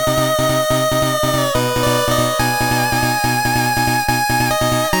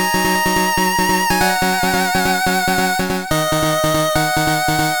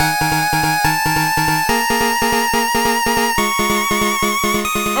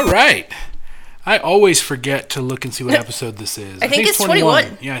All right. I always forget to look and see what episode this is. I think it's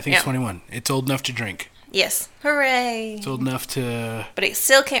 21. Yeah, I think it's 21. It's old enough to drink. Yes. Hooray. It's old enough to... But it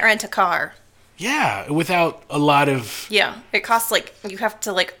still can't rent a car. Yeah, without a lot of... Yeah. It costs, you have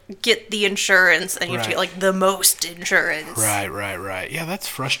to, get the insurance, and you have to get, the most insurance. Right. Yeah, that's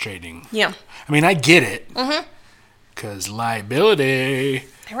frustrating. Yeah. I mean, I get it. Mm-hmm. Because liability...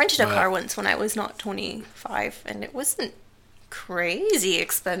 I rented a car once when I was not 25, and it wasn't crazy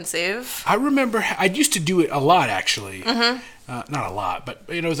expensive. I remember I used to do it a lot, actually. Mm-hmm. Not a lot, but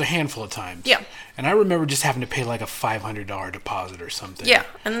it was a handful of times. Yeah. And I remember just having to pay a $500 deposit or something. Yeah,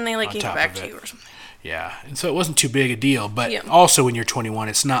 and then they give it back to you or something. Yeah, and so it wasn't too big a deal, but also when you're 21,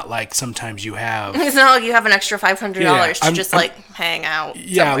 it's not like sometimes you have... It's not like you have an extra $500 to hang out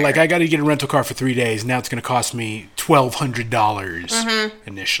somewhere. I got to get a rental car for 3 days. Now it's going to cost me $1,200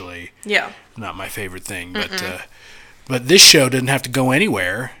 initially. Yeah. Not my favorite thing, but this show doesn't have to go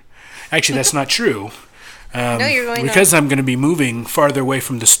anywhere. Actually, that's not true. No, you're going because I'm going to be moving farther away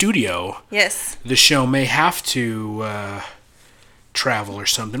from the studio. Yes. The show may have to travel or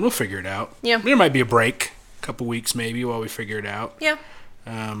something. We'll figure it out. Yeah. There might be a break, a couple weeks maybe, while we figure it out. Yeah.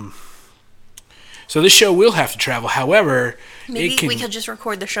 So this show will have to travel. However, maybe we could just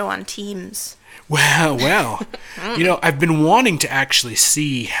record the show on Teams. Well. I've been wanting to actually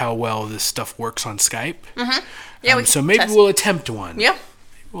see how well this stuff works on Skype. Mm-hmm. Yeah. So maybe we'll attempt one. Yeah.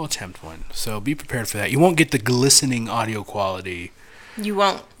 We'll attempt one. So be prepared for that. You won't get the glistening audio quality. You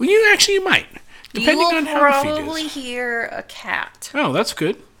won't. Well, you might. Depending on how the feed is. You'll probably hear a cat. Oh, that's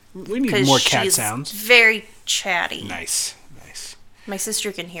good. We need more cat sounds. Very chatty. Nice. My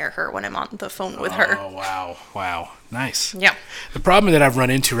sister can hear her when I'm on the phone with her. Oh, wow. Nice. Yeah. The problem that I've run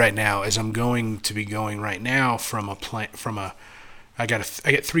into right now is I'm going to be going right now I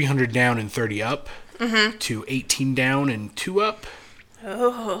get 300 down and 30 up to 18 down and 2 up.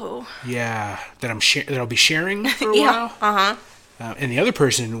 Oh. Yeah, that I'll be sharing for a while. Uh-huh. And the other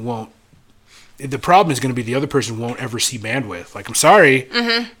person won't. The problem is going to be the other person won't ever see bandwidth. I'm sorry,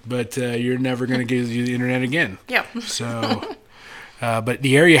 but you're never going to get the internet again. Yeah. So, but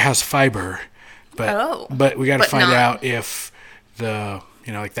the area has fiber, but we got to find out if the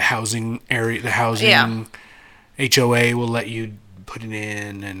the housing area, the housing HOA will let you put it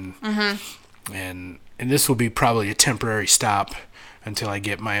in, and this will be probably a temporary stop until I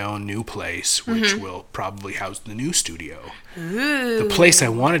get my own new place, which will probably house the new studio. Ooh. The place I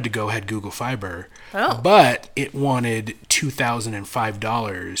wanted to go had Google Fiber, but it wanted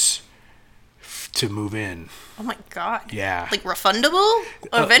 $2,005 to move in. Oh my God. Yeah. Refundable?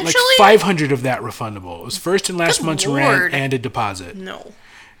 Eventually? $500 of that refundable. It was first and last month's rent and a deposit. No.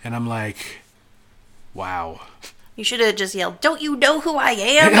 And I'm like, wow. You should have just yelled, "Don't you know who I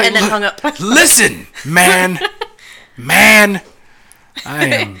am?" and then hung up. Listen, man.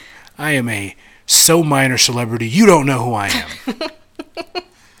 I am a so minor celebrity. You don't know who I am.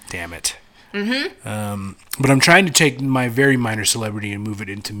 Damn it. But I'm trying to take my very minor celebrity and move it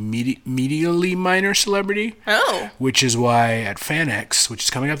into medially minor celebrity. Oh. Which is why at FanX, which is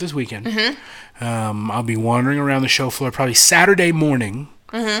coming up this weekend, I'll be wandering around the show floor probably Saturday morning.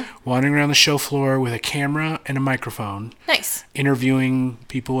 Wandering around the show floor with a camera and a microphone. Nice. Interviewing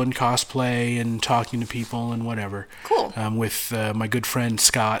people in cosplay and talking to people and whatever. Cool. With my good friend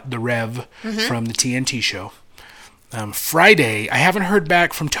Scott, the Rev, from the TNT show. Friday, I haven't heard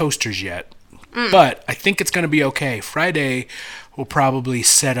back from Toasters yet, but I think it's going to be okay. Friday, we'll probably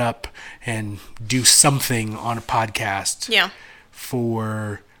set up and do something on a podcast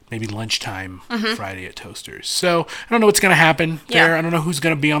for maybe lunchtime Friday at Toasters. So I don't know what's going to happen there. I don't know who's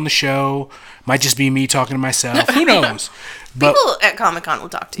going to be on the show. Might just be me talking to myself. Who knows? But people at Comic-Con will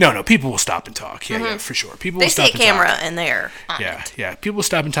talk to you. No, people will stop and talk. Yeah, for sure. People will stop and talk. They see a camera and they're on Yeah. People will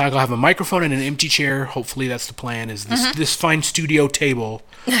stop and talk. I'll have a microphone and an empty chair. Hopefully that's the plan, is this fine studio table,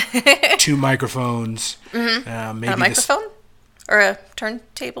 2 microphones. Maybe a microphone? Or a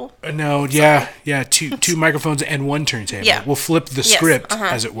turntable? No, two microphones and 1 turntable. Yeah. We'll flip the script,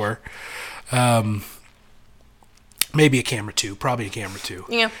 as it were. Maybe a camera too. Probably a camera too.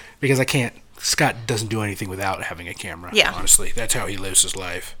 Yeah. Because Scott doesn't do anything without having a camera. Yeah. Honestly, that's how he lives his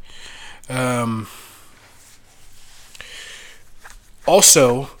life. So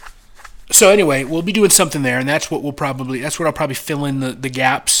anyway, we'll be doing something there, and that's what I'll probably fill in the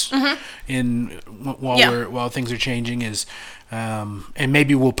gaps while things are changing is. And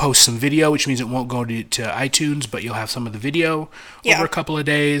maybe we'll post some video, which means it won't go to iTunes, but you'll have some of the video over a couple of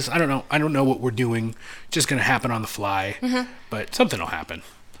days. I don't know what we're doing. It's just going to happen on the fly, but something will happen.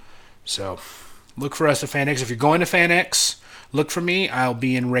 So look for us at FanX. If you're going to FanX, look for me. I'll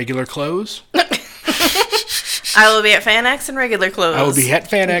be in regular clothes. I will be at FanX in regular clothes. I will be at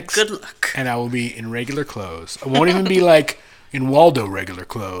FanX. Good luck. And I will be in regular clothes. I won't even be like in Waldo regular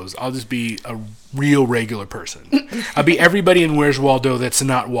clothes. I'll just be a real regular person. I'll be everybody in Where's Waldo that's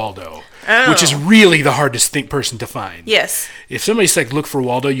not Waldo. Which is really the hardest person to find. Yes. If somebody's like, look for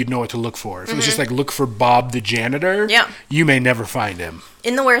Waldo, you'd know what to look for. If it was just like, look for Bob the janitor, you may never find him.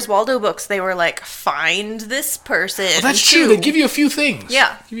 In the Where's Waldo books, they were like, find this person. Well, that's true. They give you a few things.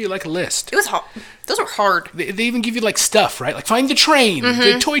 Yeah. Give you like a list. It was hard. Those were hard. They even give you like stuff, right? Like find the train,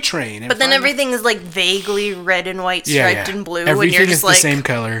 the toy train. But then everything is like vaguely red and white, striped and blue. Everything and you're just is like, the same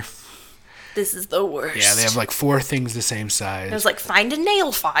color. This is the worst. Yeah, they have like 4 things the same size. It was like, find a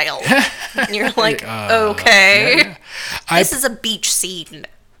nail file. And you're like, okay. Yeah. This is a beach scene.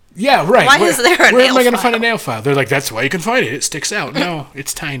 Yeah, right. Why is there a nail file? Where am I going to find a nail file? They're like, that's why you can find it. It sticks out. No,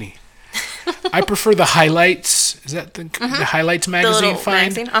 it's tiny. I prefer the Highlights. Is that the Highlights magazine? The little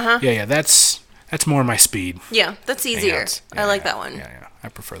magazine? Yeah, that's more my speed. Yeah, that's easier. I like that one. Yeah, I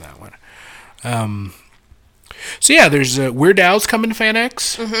prefer that one. So yeah, there's Weird Al's coming to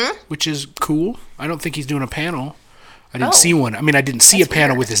FanX, which is cool. I don't think he's doing a panel. I didn't see one. I mean, I didn't see a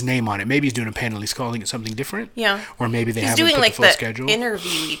panel with his name on it. Maybe he's doing a panel. He's calling it something different. Yeah. Or maybe they haven't doing put like the full schedule.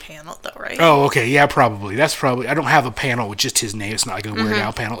 Interviewee panel though, right? Oh, okay. Yeah, probably. That's probably. I don't have a panel with just his name. It's not like a Weird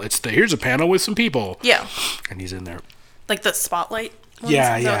Al panel. It's here's a panel with some people. Yeah. And he's in there. Like the spotlight ones?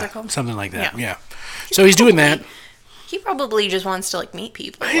 Yeah, Is that what they're called? something like that. Yeah. So he's doing that. He probably just wants to like meet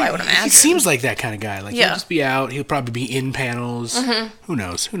people. I would imagine. He seems like that kind of guy. Like he'll just be out. He'll probably be in panels. Who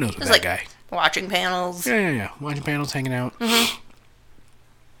knows? Who knows with that guy? Watching panels. Yeah. Watching panels, hanging out.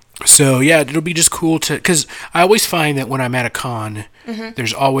 So yeah, it'll be just cool to, because I always find that when I'm at a con,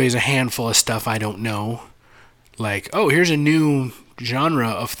 there's always a handful of stuff I don't know. Like, oh, here's a new genre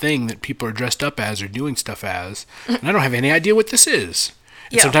of thing that people are dressed up as or doing stuff as, and I don't have any idea what this is.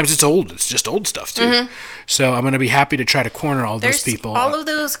 And sometimes it's old. It's just old stuff too. So I'm going to be happy to try to corner all those people. All of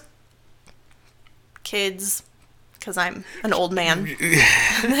those kids, because I'm an old man,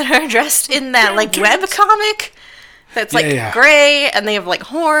 that are dressed in that like web comic that's like gray and they have like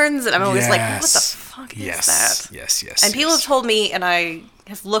horns, and I'm always like, what the fuck is that? Yes. And people have told me, and I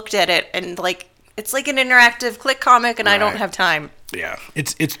have looked at it, and like it's like an interactive click comic, and I don't have time. Yeah,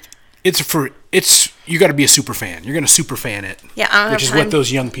 it's you got to be a super fan. You're going to super fan it. Yeah, I don't which have is time. what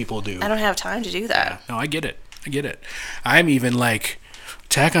those young people do. I don't have time to do that. Yeah. No, I get it. I'm even like,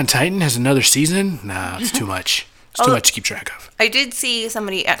 Attack on Titan has another season? Nah, it's too much. It's too much to keep track of. I did see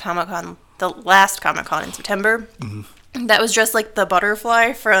somebody at Comic-Con, the last Comic-Con in September, that was dressed like the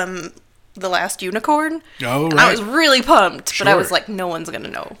butterfly from The Last Unicorn. Oh, right. I was really pumped, but I was like, no one's going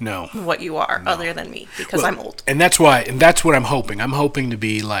to know what you are other than me, because I'm old. And that's what I'm hoping. I'm hoping to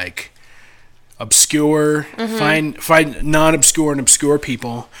be like obscure, find non-obscure and obscure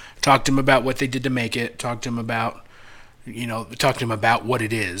people, talk to them about what they did to make it, talk to them about what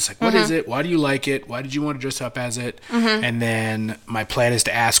it is. Like, what is it? Why do you like it? Why did you want to dress up as it? And then my plan is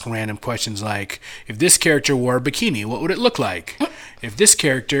to ask random questions like, if this character wore a bikini, what would it look like? If this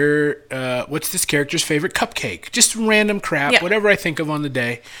character, what's this character's favorite cupcake? Just random crap, whatever I think of on the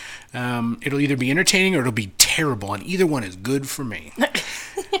day. It'll either be entertaining or it'll be terrible, and either one is good for me.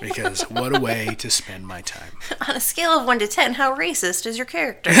 Because what a way to spend my time. On a scale of 1 to 10, how racist is your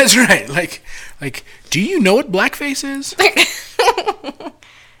character? That's right. Like, do you know what blackface is?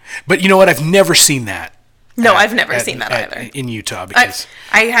 But you know what? I've never seen that. No, I've never seen that either. In Utah, because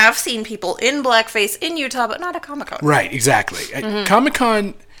I have seen people in blackface in Utah, but not at Comic-Con. Right, exactly.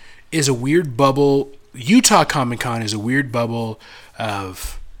 Comic-Con is a weird bubble. Utah Comic-Con is a weird bubble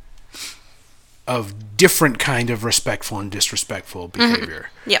of different kind of respectful and disrespectful behavior.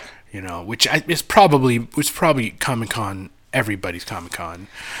 Yeah. You know, which is probably Comic-Con, everybody's Comic-Con.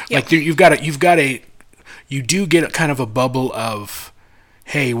 Like you do get a kind of a bubble of,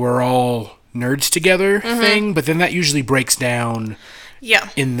 hey, we're all nerds together thing, but then that usually breaks down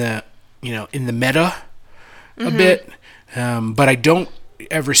in the meta a bit. But I don't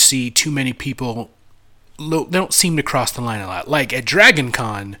ever see too many people. They don't seem to cross the line a lot. Like at Dragon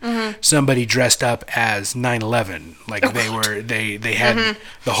Con, somebody dressed up as 9/11. Like they had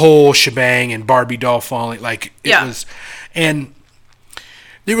the whole shebang and Barbie doll falling. Like it was, and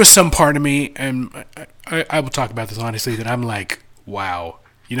there was some part of me, and I will talk about this honestly, that I'm like, wow,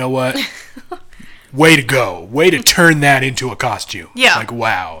 you know what? Way to go! Way to turn that into a costume. Yeah. Like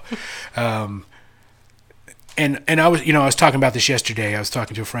wow. And I was talking about this yesterday. I was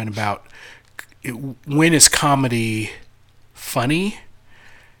talking to a friend about. When is comedy funny?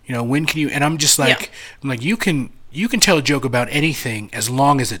 You know, when can you? And I'm just like, I'm like, you can tell a joke about anything as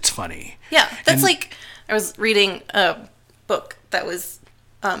long as it's funny. Yeah, that's like I was reading a book that was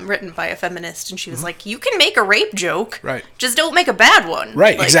written by a feminist, and she was like, "You can make a rape joke, right? Just don't make a bad one,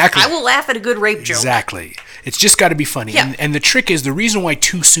 right? Like, exactly. I will laugh at a good rape joke, exactly. It's just got to be funny, yeah. And the trick is the reason why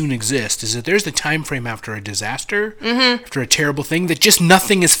too soon exists is that there's the time frame after a disaster, after a terrible thing, that just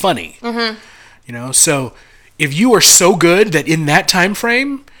nothing is funny. You know, so if you are so good that in that time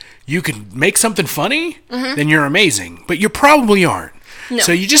frame you can make something funny, then you're amazing. But you probably aren't. No.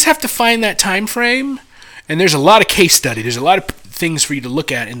 So you just have to find that time frame. And there's a lot of case study. There's a lot of things for you to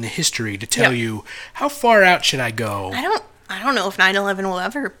look at in the history to tell you how far out should I go. I don't know if 9/11 will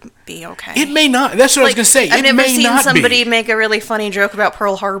ever be okay. It may not. That's what I was going to say. I've never seen somebody make a really funny joke about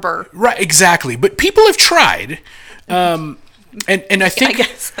Pearl Harbor. Right, exactly. But people have tried. And I think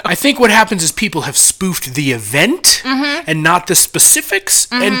I think what happens is people have spoofed the event and not the specifics,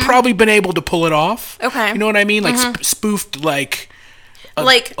 and probably been able to pull it off. Okay, you know what I mean? Like spoofed like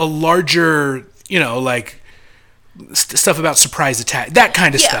a larger, you know, like stuff about surprise attack, that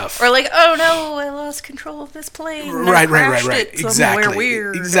kind of stuff. Or like, oh no, I lost control of this plane. Right.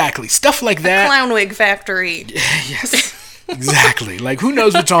 Exactly. Stuff like that. Clown wig factory. Yes. Exactly. Like, who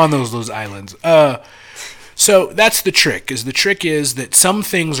knows what's on those islands? So that's the trick. The trick is that some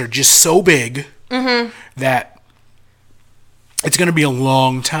things are just so big that it's going to be a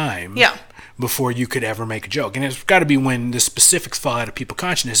long time before you could ever make a joke. And it's got to be when the specifics fall out of people's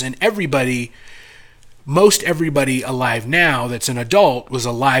consciousness. And most everybody alive now that's an adult was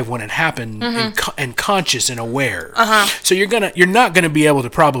alive when it happened and conscious and aware. So you're not gonna be able to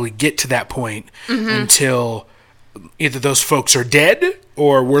probably get to that point until either those folks are dead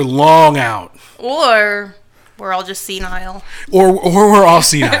or we're long out. Or we're all just senile. Or we're all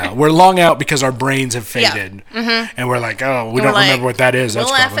senile. We're long out because our brains have faded. And we're like, oh, we don't remember what that is. That's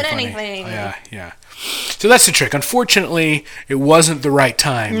we'll laugh probably at funny. anything. Yeah. So that's the trick. Unfortunately, it wasn't the right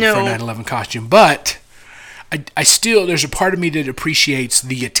time for 9/11 costume, but I still, there's a part of me that appreciates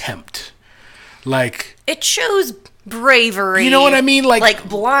the attempt. Like, it shows bravery. You know what I mean? Like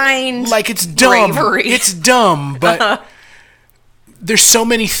blind. Like, it's dumb. Bravery. It's dumb, but there's so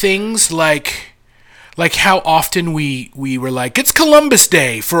many things like how often we were like, it's Columbus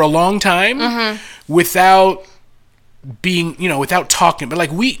Day for a long time without being, you know, without talking. But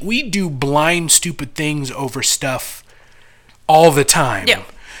like, we do blind, stupid things over stuff all the time. Yeah.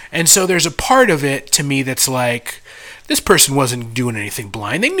 And so there's a part of it to me that's like, this person wasn't doing anything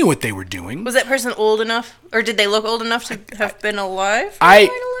blind. They knew what they were doing. Was that person old enough? Or did they look old enough to have been alive for 9/11?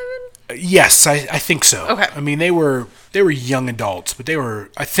 Yes, I think so. Okay. I mean, they were young adults, but they were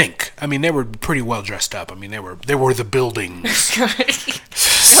pretty well dressed up. I mean, they were the buildings.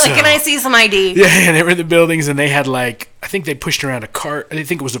 So, like, can I see some ID? Yeah, they were in the buildings, and they had, like, I think they pushed around a cart. I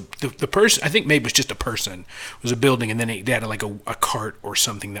think it was the person. I think maybe it was just a person. It was a building, and then they had like a cart or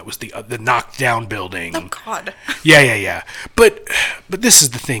something that was the knocked down building. Oh God. Yeah. But this is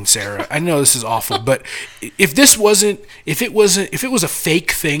the thing, Sarah. I know this is awful, but if it was a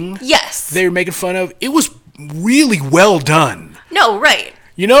fake thing, yes, they were making fun of, it was really well done. No, right.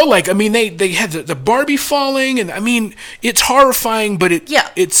 You know, like, I mean, they had the Barbie falling, and I mean, it's horrifying, but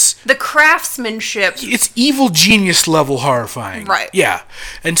it's the craftsmanship. It's evil genius level horrifying, right? Yeah,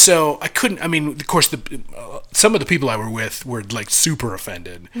 and so I couldn't. I mean, of course, some of the people I were with were like super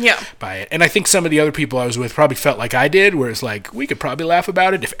offended, by it, and I think some of the other people I was with probably felt like I did, where it's like, we could probably laugh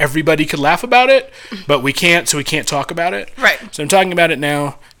about it if everybody could laugh about it, but we can't, so we can't talk about it, right? So I'm talking about it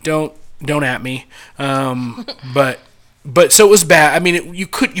now. Don't at me, But so it was bad. I mean, you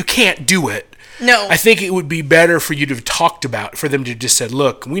can't do it. No. I think it would be better for you to have talked about, for them to just said,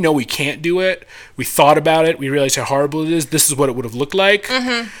 look, we know we can't do it. We thought about it. We realized how horrible it is. This is what it would have looked like.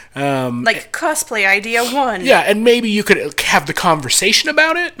 Like cosplay idea 1. Yeah, and maybe you could have the conversation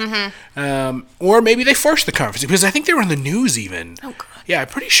about it. Or maybe they forced the conversation, because I think they were on the news even. Oh, God. Yeah, I'm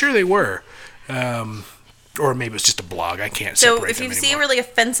pretty sure they were. Or maybe it's just a blog. I can't separate them anymore. So if you see a really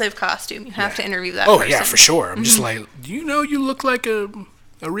offensive costume, you have to interview that person. Oh, yeah, for sure. I'm just like, do you know you look like a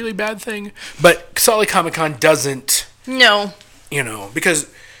really bad thing? But Salt Lake Comic Con doesn't. No. You know, because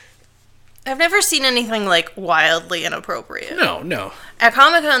I've never seen anything, like, wildly inappropriate. No. At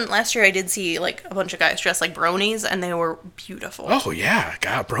Comic Con last year, I did see, like, a bunch of guys dressed like bronies, and they were beautiful. Oh, yeah.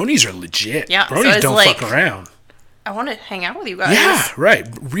 God, bronies are legit. Yeah. Bronies so don't fuck around. I want to hang out with you guys. Yeah, right.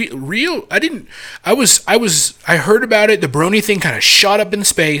 Real. I heard about it. The brony thing kind of shot up in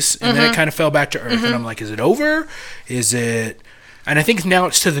space, and then it kind of fell back to Earth. And I'm like, is it over? Is it? And I think now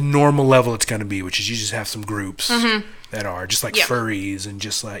it's to the normal level it's going to be, which is you just have some groups that are just like furries, and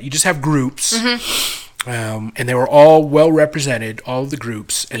just like you just have groups. And they were all well represented, all of the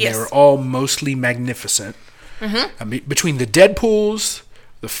groups, and they were all mostly magnificent. I mean, between the Deadpools,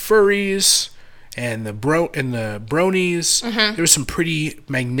 the furries, and the bronies. There was some pretty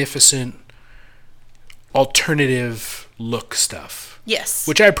magnificent alternative look stuff. Yes.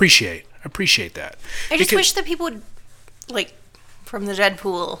 Which I appreciate. I appreciate that. I just wish that people would, like, from the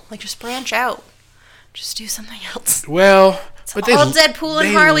Deadpool, like, just branch out. Just do something else. Well, but all Deadpool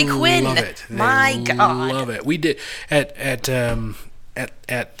and Harley Quinn. Love it. My God. Love it. We did at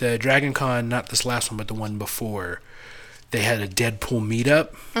the Dragon Con, not this last one, but the one before. They had a Deadpool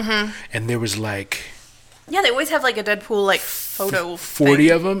meetup, and there was like. Yeah, they always have like a Deadpool like photo. 40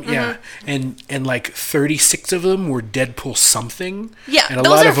 of them, yeah, and like 36 of them were Deadpool something. Yeah, and a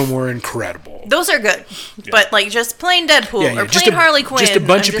lot of them were incredible. Those are good, but like just plain Deadpool or plain Harley Quinn. Just a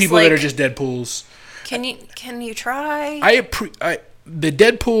bunch of people that are just Deadpools. Can you try? The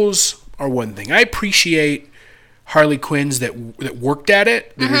Deadpools are one thing. I appreciate Harley Quinns that worked at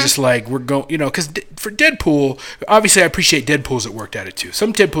it. They were just like, we're going, because for Deadpool, obviously I appreciate Deadpools that worked at it too.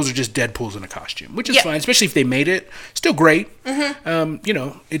 Some Deadpools are just Deadpools in a costume, which is fine, especially if they made it. Still great.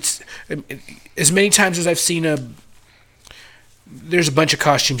 It's as many times as I've seen there's a bunch of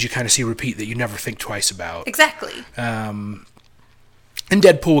costumes you kind of see repeat that you never think twice about. Exactly. And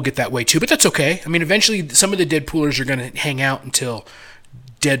Deadpool will get that way too, but that's okay. I mean, eventually some of the Deadpoolers are going to hang out until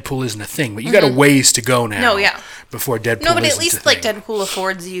Deadpool isn't a thing, but you got a ways to go now. No, yeah. Before Deadpool. No, but at least like Deadpool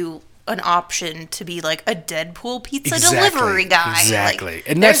affords you an option to be like a Deadpool pizza delivery guy. Exactly, like,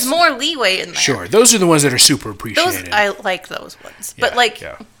 and there's more leeway in there. Sure, those are the ones that are super appreciated. I like those ones, but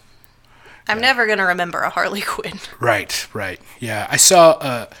I'm never gonna remember a Harley Quinn. Right. Yeah, I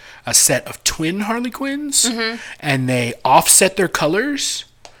saw a set of twin Harley Quinns, and they offset their colors,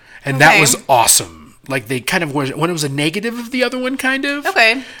 and that was awesome. Like they kind of one was a negative of the other one, kind of.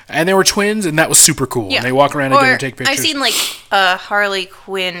 Okay. And they were twins, and that was super cool. Yeah. And they walk around together and take pictures. I've seen like a Harley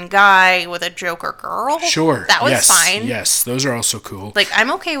Quinn guy with a Joker girl. Sure. That was fine. Yes, those are also cool. Like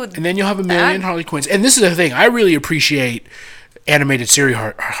I'm okay with. And then you'll have a million Harley Quinns. And this is the thing, I really appreciate animated series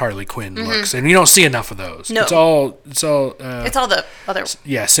Harley Quinn looks, and you don't see enough of those. No. It's all the other.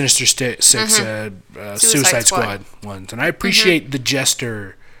 Yeah, Sinister Six, Suicide Squad ones, and I appreciate the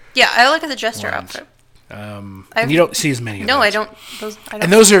Jester. Yeah, I like the Jester outfit. And you don't see as many of those. No, I don't.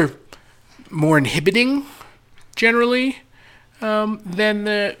 And those are more inhibiting, generally, than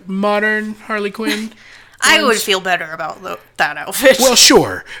the modern Harley Quinn. I would feel better about that outfit. Well,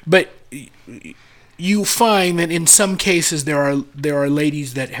 sure, but you find that in some cases there are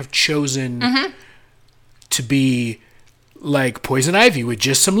ladies that have chosen to be like Poison Ivy with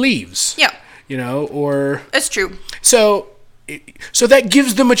just some leaves. Yeah. Or... That's true. So that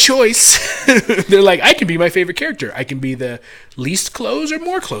gives them a choice. They're like, I can be my favorite character. I can be the least clothes or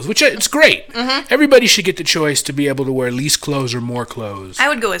more clothes, which it's great. Everybody should get the choice to be able to wear least clothes or more clothes. I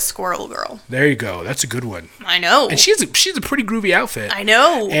would go as Squirrel Girl. There you go. That's a good one. I know. And she's a pretty groovy outfit. I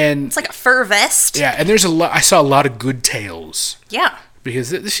know. And it's like a fur vest. Yeah, and there's I saw a lot of good tails. Yeah.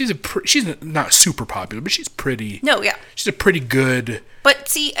 Because she's not super popular, but she's pretty. No, yeah. She's a pretty good. But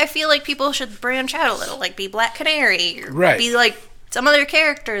see, I feel like people should branch out a little, like be Black Canary, or right? Be like some other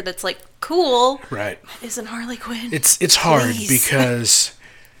character that's like cool, right? Isn't Harley Quinn? It's hard because,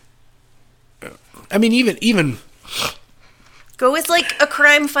 I mean, even go with like a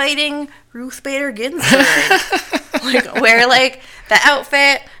crime fighting Ruth Bader Ginsburg, like wear like the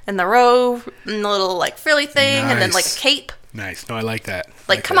outfit and the robe and the little like frilly thing, and then like a cape. Nice. No, I like that.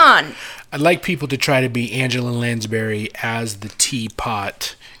 Like come on. I'd like people to try to be Angela Lansbury as the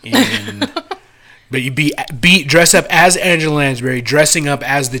teapot in... But you dress up as Angela Lansbury, dressing up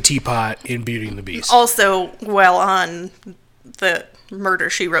as the teapot in Beauty and the Beast. Also on the Murder,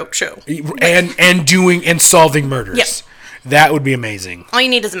 She Wrote show. And solving murders. Yep. That would be amazing. All you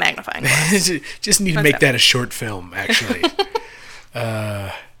need is a magnifying glass. Just need to make that a short film, actually.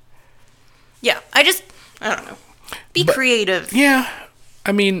 Yeah, I don't know. Be creative. Yeah.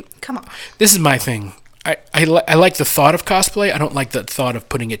 I mean, come on. This is my thing. I like the thought of cosplay. I don't like the thought of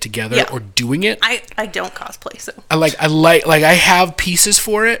putting it together or doing it. I don't cosplay, so I have pieces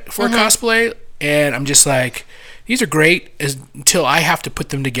for it for cosplay, and I'm just like, these are great until I have to put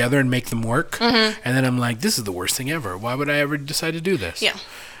them together and make them work, and then I'm like, this is the worst thing ever. Why would I ever decide to do this? Yeah.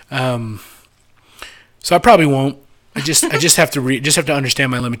 So I probably won't. I just have to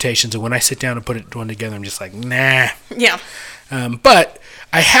understand my limitations, and when I sit down and put one together, I'm just like, nah. Yeah. But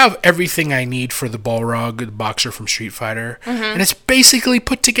I have everything I need for the Balrog, the boxer from Street Fighter, and it's basically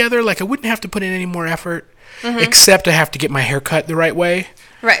put together. Like I wouldn't have to put in any more effort, except I have to get my hair cut the right way.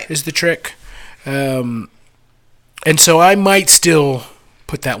 Right. Is the trick. And so I might still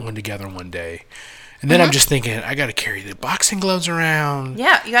put that one together one day. And then I'm just thinking, I got to carry the boxing gloves around.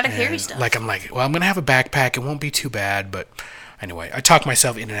 Yeah, you got to carry stuff. I'm like, well, I'm going to have a backpack. It won't be too bad, but Anyway, I talked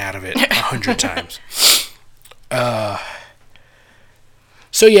myself in and out of it 100 times.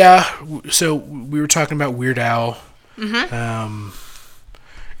 So we were talking about Weird Al.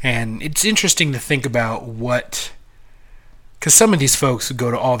 And it's interesting to think about because some of these folks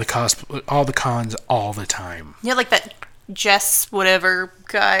go to all the cons all the time. Yeah, like that Jess whatever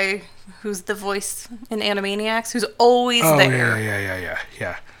guy who's the voice in Animaniacs, who's always there.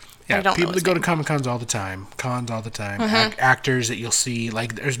 Yeah. I don't People know that go to Comic Cons all the time. Actors that you'll see,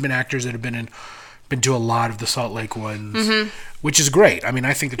 like there's been actors that have been to a lot of the Salt Lake ones, which is great. I mean,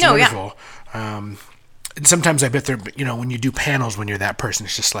 I think it's wonderful. Yeah. And sometimes I bet they're, when you do panels, when you're that person,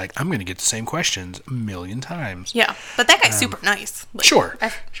 it's just like, I'm going to get the same questions a million times. Yeah, but that guy's super nice. Like, sure.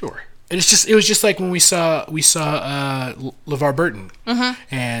 And it was just like when we saw LeVar Burton,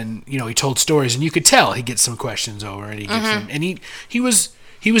 and he told stories, and you could tell he gets some questions over, and he gets them, and he was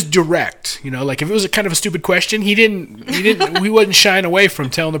direct, like if it was a kind of a stupid question, we wasn't shying away from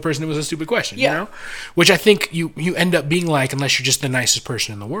telling the person it was a stupid question, which I think you end up being like, unless you're just the nicest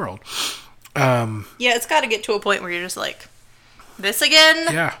person in the world. It's got to get to a point where you're just like, this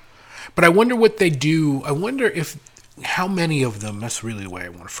again? Yeah. But I wonder what they do. I wonder how many of them, that's really the way I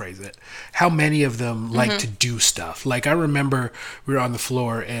want to phrase it, how many of them like to do stuff. Like I remember we were on the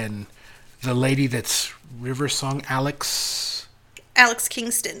floor and the lady that's River Song, Alex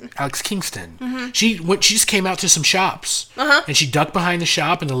Kingston. She just came out to some shops, and she ducked behind the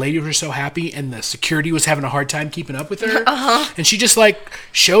shop, and the lady was so happy, and the security was having a hard time keeping up with her, and she just like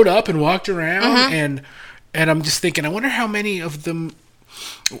showed up and walked around, and I'm just thinking, I wonder how many of them.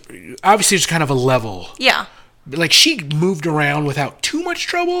 Obviously, there's kind of a level. Yeah. Like she moved around without too much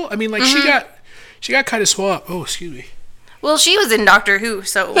trouble. I mean, like she got kind of swole. Oh, excuse me. Well, she was in Doctor Who,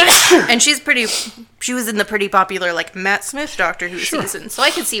 so and she was in the pretty popular like Matt Smith Doctor Who season, so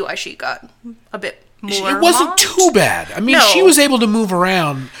I could see why she got a bit more. It wasn't too bad. I mean, she was able to move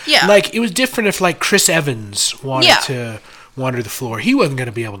around. Yeah. Like it was different if like Chris Evans wanted to wander the floor. He wasn't going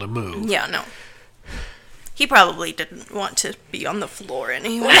to be able to move. Yeah, no. He probably didn't want to be on the floor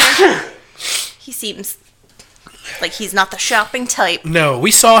anyway. He seems like he's not the shopping type. No,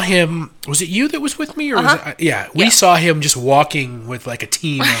 we saw him. Was it you that was with me, or was it? We saw him just walking with like a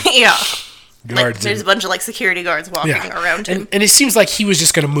team of guards. Like, there's a bunch of like security guards walking around him, and it seems like he was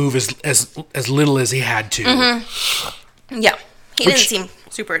just going to move as little as he had to. Yeah, he didn't seem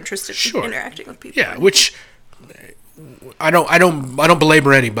super interested in interacting with people. Yeah, which I don't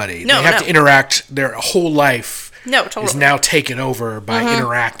belabor anybody. No, they have to interact. Their whole life is now taken over by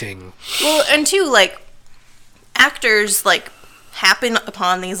interacting. Well, and too, like, actors like happen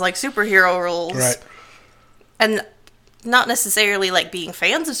upon these like superhero roles, right? And not necessarily like being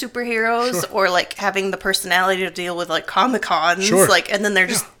fans of superheroes or like having the personality to deal with like Comic Cons, like, and then they're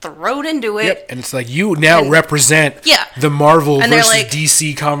just thrown into it. Yep. And it's like you now represent the Marvel versus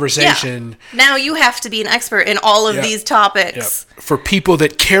DC conversation. Yeah. Now you have to be an expert in all of these topics for people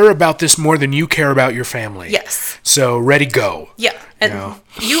that care about this more than you care about your family. Yes. So ready, go. Yeah, and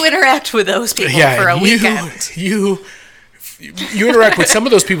you interact with those people for a weekend. You interact with some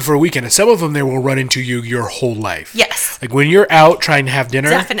of those people for a weekend, and some of them they will run into you your whole life. Yes. Like when you're out trying to have dinner,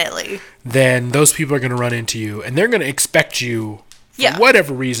 definitely. Then those people are going to run into you, and they're going to expect you, for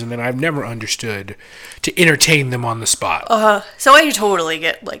whatever reason that I've never understood, to entertain them on the spot. So I totally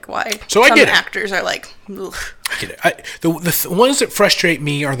get like why some actors are like. Ugh. I get it. The ones that frustrate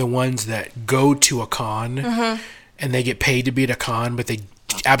me are the ones that go to a con and they get paid to be at a con, but they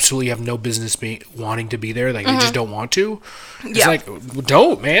absolutely have no business wanting to be there. Like they just don't want to. It's like,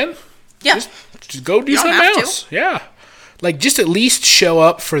 don't, man. Yeah. Just go do something else. Yeah. Like just at least show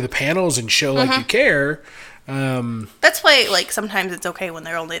up for the panels and show like you care. That's why like sometimes it's okay when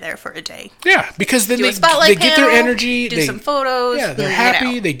they're only there for a day. Yeah, because then they get their energy. Do some photos. Yeah, they're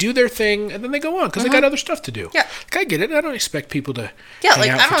happy. They do their thing, and then they go on because they got other stuff to do. Yeah. Like, I get it. I don't expect people to like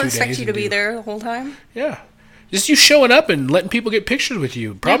I don't expect you to be there the whole time. Yeah. Just you showing up and letting people get pictures with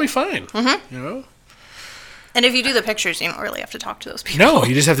you, probably fine. You know? And if you do the pictures, you don't really have to talk to those people. No,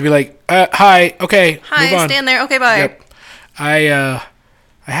 you just have to be like, hi, okay, move on. Stand there, okay, bye. Yep. I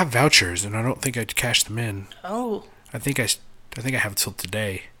have vouchers, and I don't think I'd cash them in. Oh. I think I have until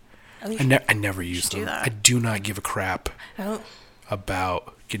today. I never use them. I do not give a crap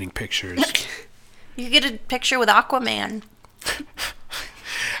about getting pictures. You could get a picture with Aquaman.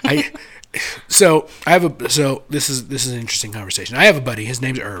 So this is an interesting conversation. I have a buddy. His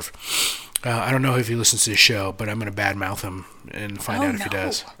name's Irv. I don't know if he listens to the show, but I'm going to badmouth him and find out if he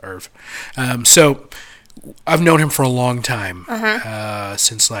does. Irv. So I've known him for a long time,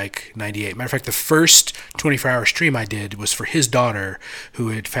 since like 98. Matter of fact, the first 24-hour stream I did was for his daughter, who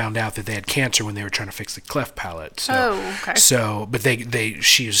had found out that they had cancer when they were trying to fix the cleft palate. So, okay. But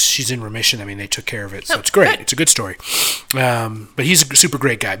she's in remission. I mean, they took care of it, so it's great. Good. It's a good story. But he's a super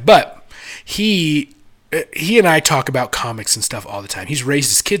great guy. But he and I talk about comics and stuff all the time. He's raised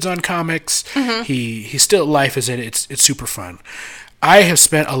his kids on comics. He's still life is in it. It's super fun. I have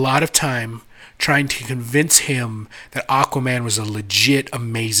spent a lot of time trying to convince him that Aquaman was a legit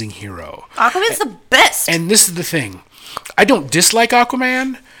amazing hero. Aquaman's the best. And this is the thing. I don't dislike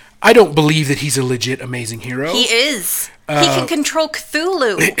Aquaman. I don't believe that he's a legit amazing hero. He is. He can control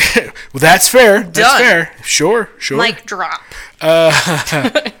Cthulhu. Well, that's fair. That's fair. Sure. Mic drop.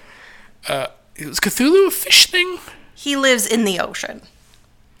 Is Cthulhu a fish thing? He lives in the ocean.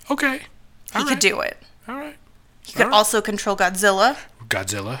 Okay. He could do it. All right. He could also control Godzilla.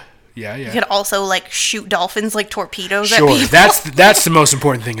 Yeah. He could also shoot dolphins like torpedoes at Sure, people. that's the most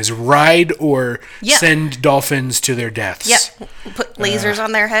important thing: is ride or send dolphins to their deaths. Yep. Put lasers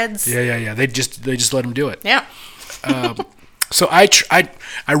on their heads. Yeah. They just let them do it. Yeah. So I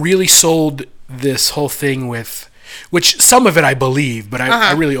really sold this whole thing with, which some of it I believe, but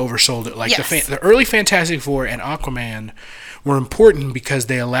I really oversold it. Like the early Fantastic Four and Aquaman were important because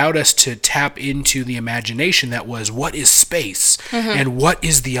they allowed us to tap into the imagination that was, what is space and what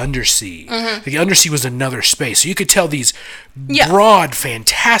is the undersea? The undersea was another space. So you could tell these broad,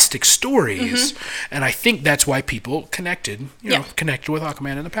 fantastic stories, and I think that's why people connected with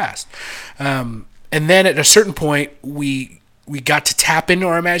Aquaman in the past. And then at a certain point, we got to tap into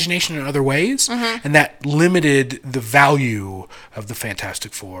our imagination in other ways, and that limited the value of the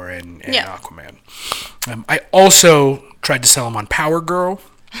Fantastic Four and Aquaman. I also tried to sell him on Power Girl.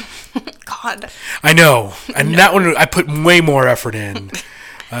 God. I know. And that one I put way more effort in,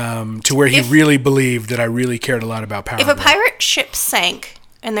 to where he really believed that I really cared a lot about Power Girl. If a pirate ship sank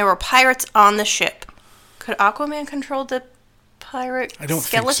and there were pirates on the ship, could Aquaman control the pirate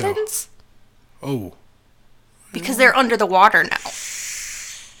skeletons? Think so. Oh. Because they're under the water now.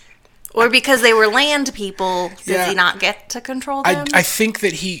 Or because they were land people, does he not get to control them? I think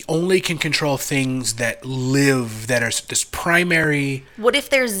that he only can control things that live, that are this primary... What if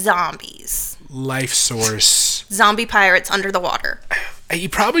there's zombies? Life source. Zombie pirates under the water. He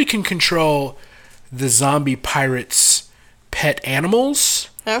probably can control the zombie pirates' pet animals.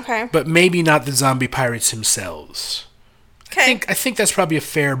 Okay. But maybe not the zombie pirates themselves. Okay. I think that's probably a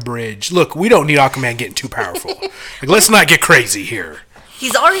fair bridge. Look, we don't need Aquaman getting too powerful. Let's not get crazy here.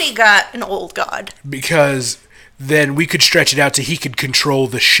 He's already got an old god. Because then we could stretch it out to he could control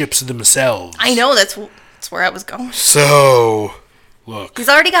the ships themselves. I know, that's where I was going. So, look. He's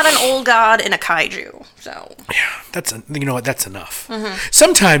already got an old god and a kaiju, so. Yeah, you know what, that's enough.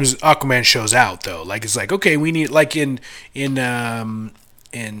 Sometimes Aquaman shows out, though. Like, it's like, okay, we need, like in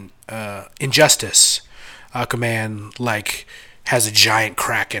Injustice, Aquaman, like, has a giant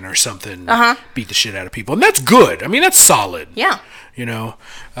kraken or something beat the shit out of people. And that's good. I mean, that's solid. Yeah. You know?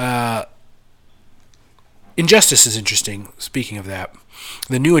 Injustice is interesting, speaking of that.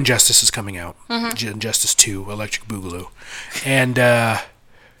 The new Injustice is coming out. Injustice 2, Electric Boogaloo. And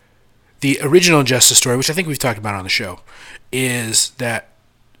the original Injustice story, which I think we've talked about on the show, is that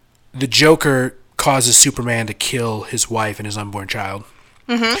the Joker causes Superman to kill his wife and his unborn child.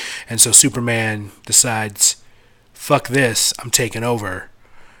 And so Superman decides, fuck this, I'm taking over.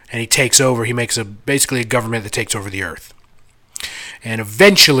 And he takes over. He makes basically a government that takes over the Earth. And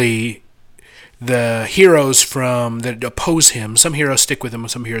eventually, the heroes that oppose him, some heroes stick with him,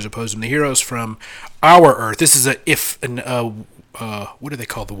 some heroes oppose him. The heroes from our Earth, this is what do they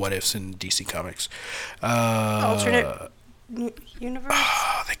call the what ifs in DC Comics? Alternate universe?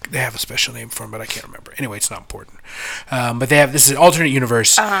 They have a special name for him, but I can't remember. Anyway, it's not important. But this is an alternate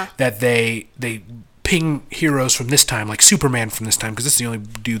universe that they ping heroes from this time, like Superman from this time, because this is the only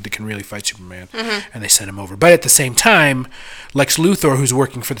dude that can really fight Superman, and they send him over. But at the same time, Lex Luthor, who's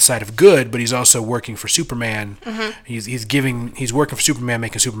working for the side of good, but he's also working for Superman. He's working for Superman,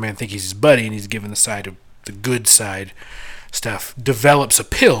 making Superman think he's his buddy, and he's giving the side of the good side stuff. Develops a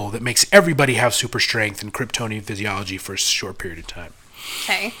pill that makes everybody have super strength and Kryptonian physiology for a short period of time.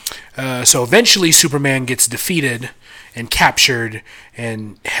 Okay. So eventually Superman gets defeated and captured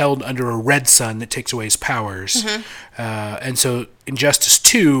and held under a red sun that takes away his powers. And so Injustice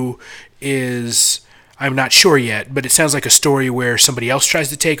 2 is, I'm not sure yet, but it sounds like a story where somebody else tries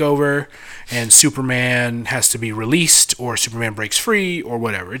to take over and Superman has to be released or Superman breaks free or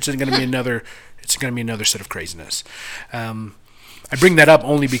whatever. It's going to be another set of craziness. I bring that up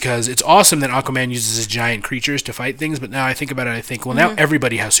only because it's awesome that Aquaman uses his giant creatures to fight things, but now I think about it, I think, well, now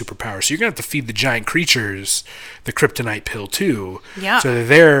everybody has superpowers, so you're going to have to feed the giant creatures the kryptonite pill, too. Yeah. So that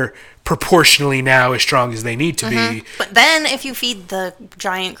they're proportionally now as strong as they need to be. But then if you feed the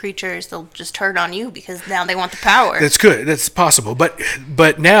giant creatures, they'll just turn on you because now they want the power. That's good. That's possible. But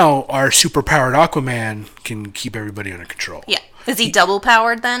now our superpowered Aquaman can keep everybody under control. Yeah. Is he double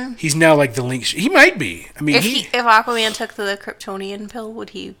powered then? He's now like the Link. He might be. I mean, If Aquaman took the Kryptonian pill,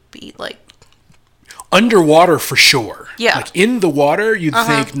 would he be like underwater for sure? Yeah. Like in the water, you'd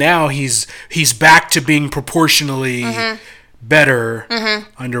think now he's back to being proportionally better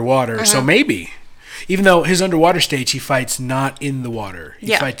underwater. So maybe. Even though his underwater stage, he fights not in the water.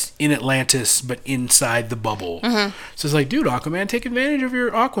 He fights in Atlantis, but inside the bubble. So it's like, dude, Aquaman, take advantage of your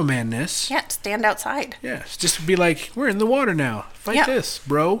Aquaman-ness. Yeah, stand outside. Yeah, just be like, we're in the water now. Fight this,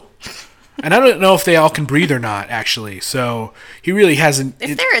 bro. And I don't know if they all can breathe or not, actually. So he really hasn't...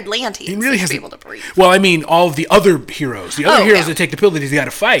 If they're Atlanteans, he really hasn't be able to breathe. Well, I mean, all of the other heroes. The other heroes that take the pill that he's got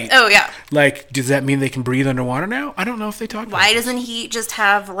to fight. Oh, yeah. Like, does that mean they can breathe underwater now? I don't know if they talk about Why doesn't he just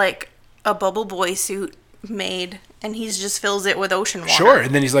have, like, a bubble boy suit made and he just fills it with ocean water? Sure,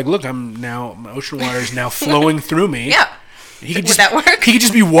 and then he's like, look, my ocean water is now flowing through me. Yeah. Would that work? He could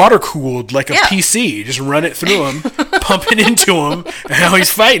just be water cooled like a PC. Just run it through him, pump it into him, and now he's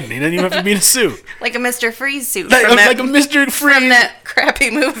fighting. He doesn't even have to be in a suit. Like a Mr. Freeze suit. Like a Mr. Freeze. From that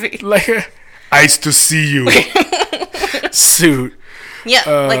crappy movie. Like a Ice to see you suit. Yeah,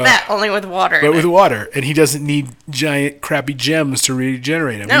 like that, only with water. But with water. And he doesn't need giant, crappy gems to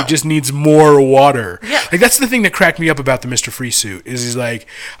regenerate him. No. He just needs more water. Yeah. Like, that's the thing that cracked me up about the Mr. Freeze suit, is he's like,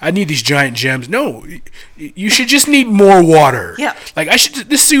 I need these giant gems. No, you should just need more water. Yeah. Like,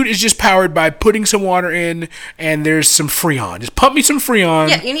 this suit is just powered by putting some water in, and there's some Freon. Just pump me some Freon.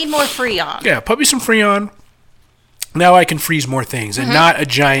 Yeah, you need more Freon. Yeah, pump me some Freon. Now I can freeze more things, and not a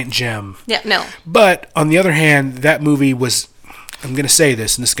giant gem. Yeah, no. But, on the other hand, that movie was... I'm going to say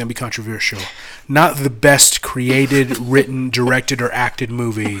this, and this is going to be controversial. Not the best created, written, directed, or acted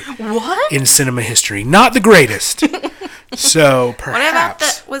movie in cinema history. Not the greatest. So, perhaps. What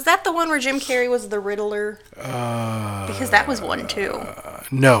about was that the one where Jim Carrey was the Riddler? Because that was one, too.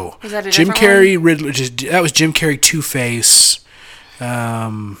 No. Was that a Jim different Carrey, one? Riddler, that was Jim Carrey Two-Face.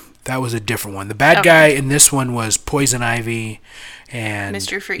 That was a different one. The bad guy in this one was Poison Ivy and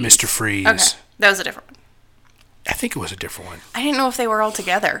Mr. Freeze. Mr. Freeze. Okay, that was a different one. I think it was a different one. I didn't know if they were all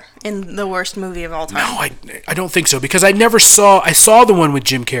together in the worst movie of all time. No, I don't think so, because I saw the one with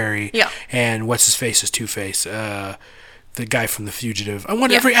Jim Carrey. Yeah. And what's his face is Two-Face, the guy from The Fugitive. I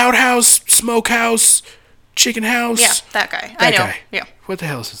want every outhouse, smokehouse, chicken house. Yeah, that guy. I know. Guy. Yeah. What the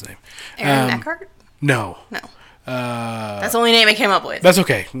hell is his name? Aaron Eckhart? No. No. That's the only name I came up with. That's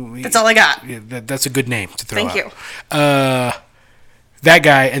okay. That's all I got. Yeah, that's a good name to throw out. Thank you. That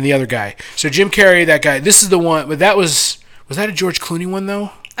guy and the other guy. So Jim Carrey, that guy. This is the one, but was that a George Clooney one though?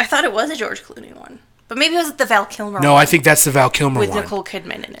 I thought it was a George Clooney one, but maybe it was the Val Kilmer one. No, I think that's the Val Kilmer with one. With Nicole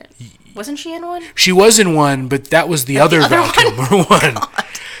Kidman in it. Wasn't she in one? She was in one, but that was the other Val Kilmer one.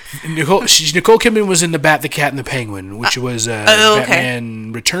 Nicole Kidman was in The Bat, the Cat, and the Penguin, which was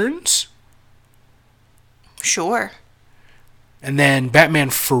Batman Returns. Sure. And then Batman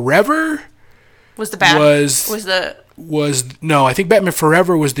Forever was the bad no, I think Batman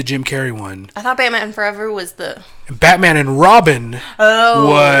Forever was the Jim Carrey one. I thought Batman Forever was the... Batman and Robin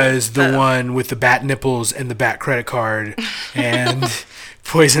was the one with the bat nipples and the bat credit card and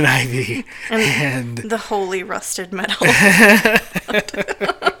Poison Ivy and... The holy rusted metal.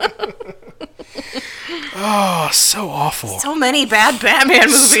 Oh, so awful. So many bad Batman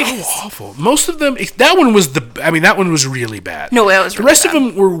movies. So awful. Most of them, that one was really bad. No, it was really The rest bad. of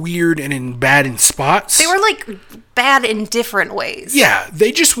them were weird and bad in spots. They were like bad in different ways. Yeah,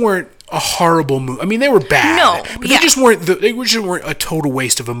 they just weren't a horrible movie. I mean, they were bad. No, but they just weren't a total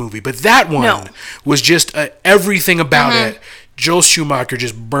waste of a movie. But that one was just everything about it. Joel Schumacher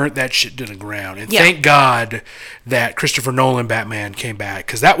just burnt that shit to the ground. And thank God that Christopher Nolan Batman came back,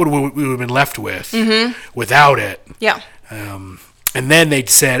 because that would we would have been left with without it. Yeah. And then they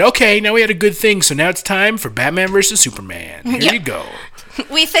said, okay, now we had a good thing, so now it's time for Batman versus Superman. Here you go.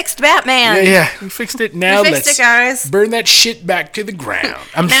 We fixed Batman. Yeah, we fixed it. Now let's guys. Burn that shit back to the ground.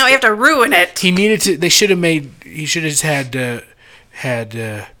 Now we have to ruin it. He needed to. They should have made. He should have had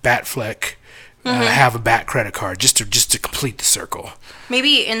Batfleck have a Bat credit card just to complete the circle.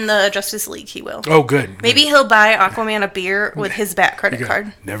 Maybe in the Justice League he will. Oh, good. Maybe he'll buy Aquaman a beer with his Bat credit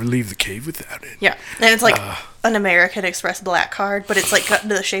card. Never leave the cave without it. Yeah, and it's like an American Express black card, but it's like cut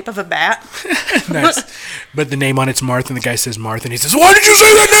into the shape of a bat. Nice. But the name on it's Marth, and the guy says Marth, and he says, "Why did you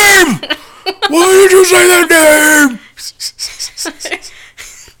say that name? Why did you say that name?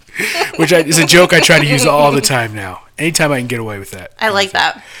 Which is a joke I try to use all the time now. Anytime I can get away with that. I like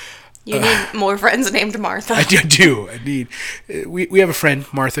that. You need more friends named Martha. I do. I need. We have a friend,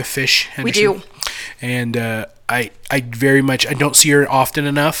 Martha Fish Henderson. We do. And I very much, I don't see her often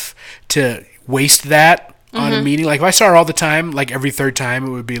enough to waste that on a meeting. Like, if I saw her all the time, like every third time, it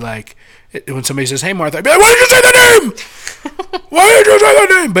would be like, when somebody says, "Hey, Martha," I'd be like, "Why did you say that name? Why did you say that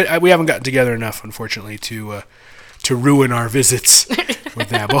name?" But we haven't gotten together enough, unfortunately, to ruin our visits with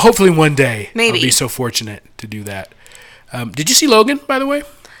that. But hopefully one day Maybe. I'll be so fortunate to do that. Did you see Logan, by the way?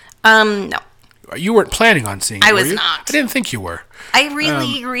 No. You weren't planning on seeing it, I were was you? not. I didn't think you were. I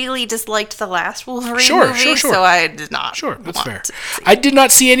really disliked the last Wolverine Sure, movie, sure. so I did not. Sure, that's want fair. to see. I did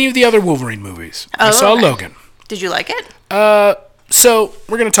not see any of the other Wolverine movies. I saw okay. Logan. Did you like it? So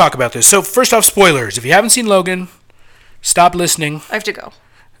we're going to talk about this. So first off, spoilers. If you haven't seen Logan, stop listening. I have to go.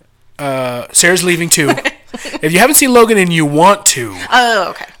 Sarah's leaving too. If you haven't seen Logan and you want to,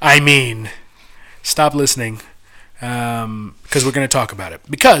 Oh, okay. I mean, stop listening because we're going to talk about it.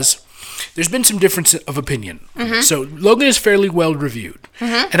 Because there's been some difference of opinion. So Logan is fairly well reviewed.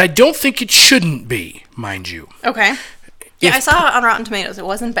 And I don't think it shouldn't be, mind you. Okay. Yeah, I saw it on Rotten Tomatoes. It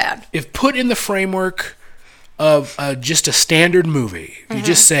wasn't bad. If put in the framework of just a standard movie, if you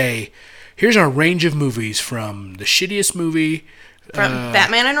just say, here's our range of movies from the shittiest movie, From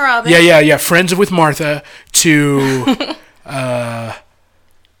Batman and Robin. yeah, Friends with Martha, to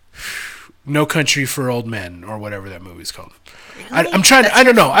No Country for Old Men, or whatever that movie's called. Really? I'm trying to, I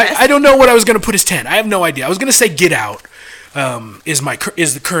don't know. I don't know what I was going to put as 10. I have no idea. I was going to say Get Out is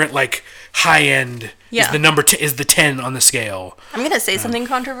the current, like, high end, is Yeah. the number 10, is the 10 on the scale. I'm going to say something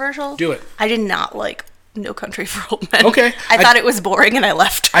controversial. Do it. I did not like No Country for Old Men. Okay. I thought it was boring and I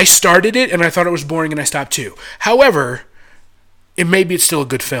left. I started it and I thought it was boring and I stopped too. However, it's still a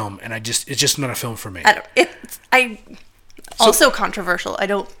good film and it's just not a film for me. Also controversial. I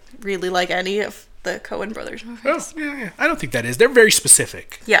don't really like any of the Coen brothers movies. Oh, yeah. I don't think that is. They're very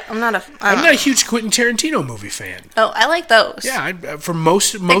specific. Yeah, I'm not a huge Quentin Tarantino movie fan. Oh, I like those. Yeah, for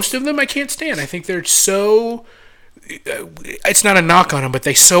most of them, I can't stand. I think they're so. It's not a knock on them, but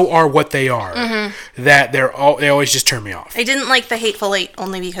they so are what they are that they always just turn me off. I didn't like The Hateful Eight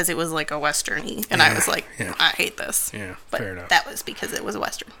only because it was like a western-y, and I was like, I hate this. Yeah, but fair enough. That was because it was a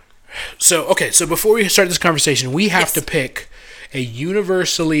western. So before we start this conversation, we have Yes. to pick a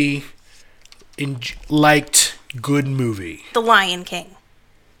universally liked good movie. The Lion King.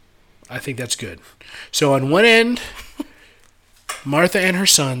 I think that's good. So on one end, Martha and her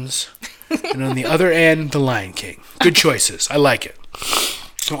sons, and on the other end, The Lion King. Good choices. I like it.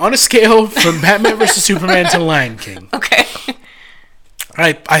 So on a scale from Batman vs. Superman to Lion King, Okay.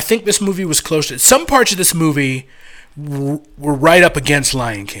 I think this movie was close to. Some parts of this movie were right up against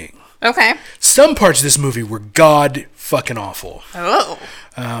Lion King. Okay. Some parts of this movie were god fucking awful. Oh.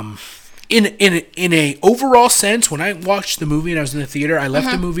 In a overall sense, when I watched the movie and I was in the theater, I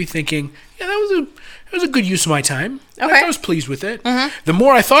left the movie thinking, yeah, that was a good use of my time. Okay. I was pleased with it. The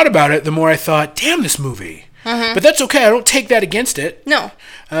more I thought about it, the more I thought, damn this movie. But that's okay. I don't take that against it. No.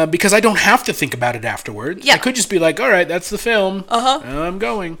 Because I don't have to think about it afterwards. Yeah. I could just be like, all right, that's the film. I'm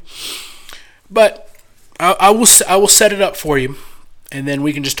going. But I will set it up for you, and then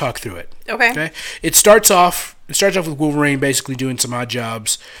we can just talk through it. Okay. It starts off with Wolverine basically doing some odd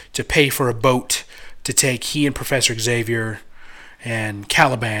jobs to pay for a boat to take he and Professor Xavier and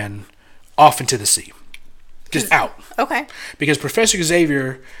Caliban off into the sea. Just out. Okay. Because Professor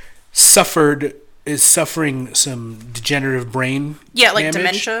Xavier is suffering some degenerative brain Yeah, like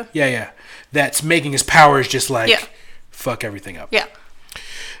damage. dementia. Yeah. That's making his powers just fuck everything up. Yeah.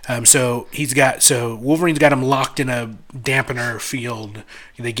 So Wolverine's got him locked in a dampener field.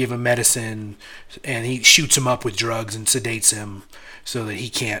 They give him medicine, and he shoots him up with drugs and sedates him so that he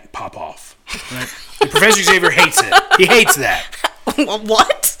can't pop off. Right? And Professor Xavier hates it. He hates that.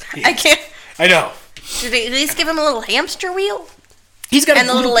 What? I can't. I know. Did they at least give him a little hamster wheel? He's got And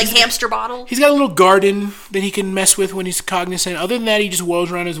a little, like, hamster bottle? He's got a little garden that he can mess with when he's cognizant. Other than that, he just whirls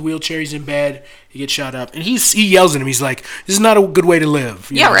around his wheelchair. He's in bed. He gets shot up. And he yells at him. He's like, this is not a good way to live.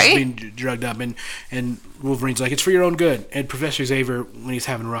 Yeah, right? Being drugged up. And Wolverine's like, it's for your own good. And Professor Xavier, when he's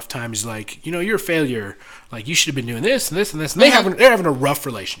having a rough time, he's like, you're a failure. Like, you should have been doing this and this and this. And they're having a rough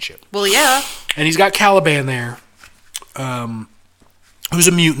relationship. Well, yeah. And he's got Caliban there. Who's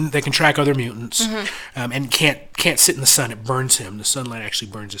a mutant that can track other mutants, and can't sit in the sun. It burns him. The sunlight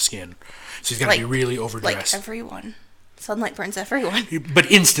actually burns his skin, so he's got to be really overdressed. Like everyone. Sunlight burns everyone. But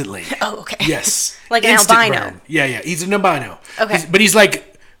instantly. Oh, okay. Yes. Like an Instant albino. burn. Yeah. He's an albino. Okay. But he's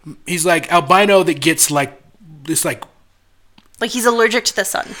like albino that gets like this like Like he's allergic to the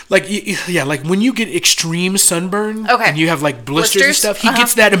sun. Like, yeah, like when you get extreme sunburn and you have like blisters and stuff, he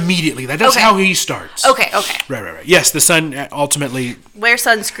gets that immediately. That's how he starts. Okay. Right. Yes, the sun ultimately... Wear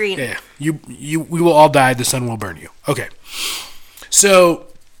sunscreen. Yeah. We will all die. The sun will burn you. Okay. So,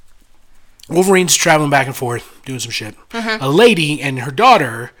 Wolverine's traveling back and forth, doing some shit. A lady and her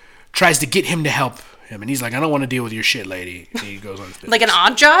daughter tries to get him to help him. And he's like, I don't want to deal with your shit, lady. And he goes on his business. Like an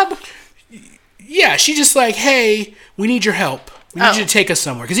odd job? Yeah, she's just like, hey, we need your help. We need you to take us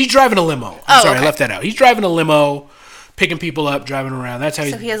somewhere. Because he's driving a limo. I'm sorry, I left that out. He's driving a limo, picking people up, driving around. That's how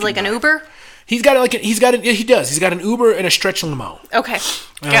So he has like an Uber? He does. He's got an Uber and a stretch limo. Okay,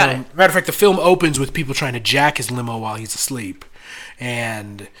 got it. Matter of fact, the film opens with people trying to jack his limo while he's asleep.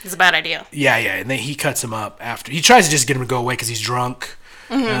 And... It's a bad idea. Yeah. And then he cuts him up after. He tries to just get him to go away because he's drunk.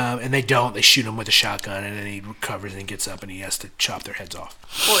 And they don't. They shoot him with a shotgun, and then he recovers and gets up, and he has to chop their heads off.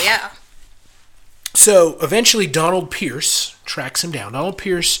 Well, yeah. So eventually Donald Pierce tracks him down. Donald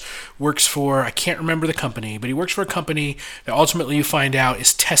Pierce works for, I can't remember the company, but he works for a company that ultimately you find out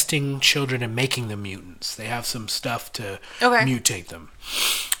is testing children and making them mutants. They have some stuff to mutate them.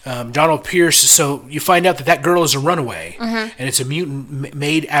 Donald Pierce, so you find out that girl is a runaway, and it's a mutant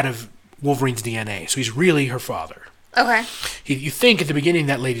made out of Wolverine's DNA. So he's really her father. Okay. You think at the beginning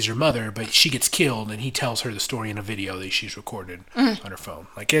that lady's her mother, but she gets killed, and he tells her the story in a video that she's recorded on her phone.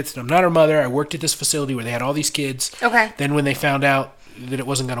 Like, I'm not her mother. I worked at this facility where they had all these kids. Okay. Then when they found out that it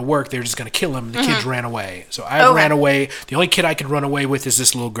wasn't going to work, they were just going to kill him. The kids ran away. So I ran away. The only kid I could run away with is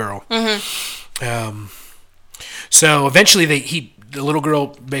this little girl. So eventually the little girl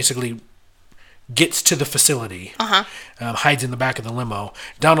basically gets to the facility, hides in the back of the limo.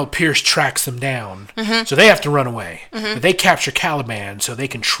 Donald Pierce tracks them down, so they have to run away. But they capture Caliban, so they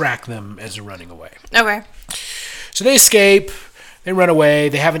can track them as they're running away. Okay. So they escape. They run away.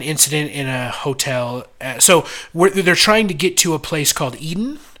 They have an incident in a hotel. So they're trying to get to a place called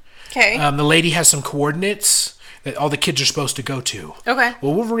Eden. Okay. The lady has some coordinates that all the kids are supposed to go to. Okay.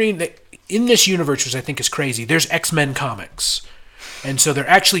 Well, Wolverine, in this universe, which I think is crazy, there's X-Men comics. And so they're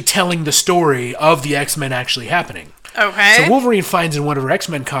actually telling the story of the X-Men actually happening. Okay. So Wolverine finds in one of her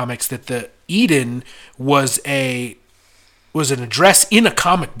X-Men comics that the Eden was an address in a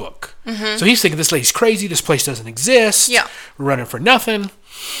comic book. So he's thinking, this lady's crazy. This place doesn't exist. Yeah. We're running for nothing.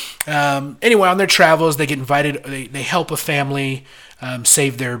 Anyway, on their travels, they get invited. They help a family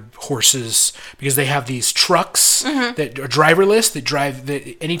save their horses because they have these trucks that are driverless. That drive.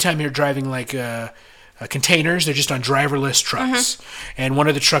 Anytime you're driving like containers, they're just on driverless trucks. And one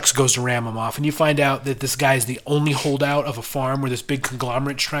of the trucks goes to ram them off. And you find out that this guy's the only holdout of a farm where this big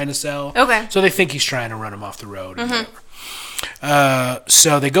conglomerate's trying to sell. Okay. So they think he's trying to run them off the road. And whatever.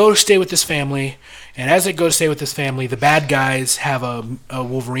 So they go to stay with this family. And as they go to stay with this family, the bad guys have a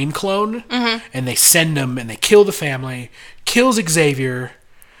Wolverine clone. And they send him and they kill the family. Kills Xavier.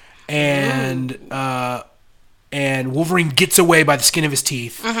 And Wolverine gets away by the skin of his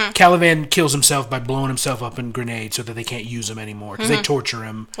teeth. Caliban kills himself by blowing himself up in grenades so that they can't use him anymore because they torture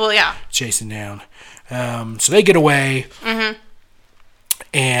him. Well, yeah. Chase him down. So they get away.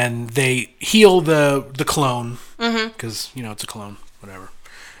 And they heal the clone because, it's a clone. Whatever.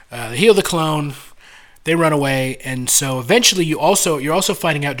 They heal the clone. They run away. And so eventually you're also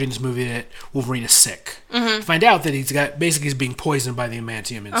finding out during this movie that Wolverine is sick. You find out that he's being poisoned by the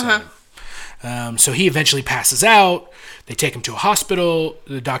adamantium inside him. So he eventually passes out. They take him to a hospital.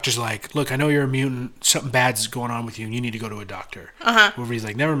 The doctor's like, look, I know you're a mutant. Something bad's going on with you, and you need to go to a doctor. Wolverine's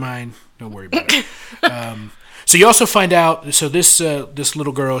like, never mind. Don't worry about it. So you also find out, so this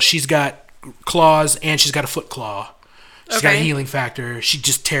little girl, she's got claws, and she's got a foot claw. She's got a healing factor. She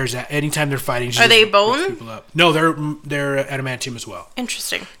just tears out. Anytime they're fighting, she Are they bone? No, they're adamantium as well.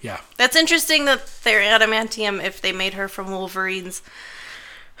 Interesting. Yeah. That's interesting that they're adamantium if they made her from Wolverine's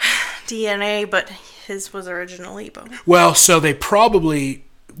DNA, but his was originally bone. Well, so they probably,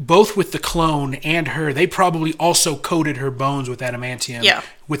 both with the clone and her, they probably also coated her bones with adamantium. Yeah.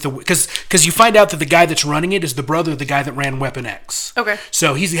 Because you find out that the guy that's running it is the brother of the guy that ran Weapon X. Okay.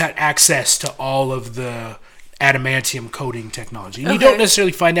 So he's got access to all of the adamantium coating technology. And you don't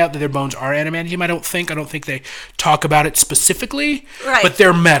necessarily find out that their bones are adamantium, I don't think they talk about it specifically. Right. But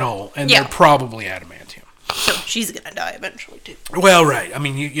they're metal, and they're probably adamantium. So she's gonna die eventually too. Well, right. I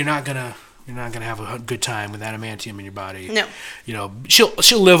mean, you're not gonna have a good time with adamantium in your body. No.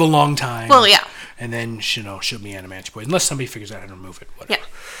 She'll live a long time. Well, yeah. And then she'll be adamantium poisoned unless somebody figures out how to remove it. Whatever.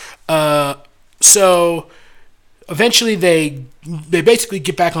 Yeah. So eventually they basically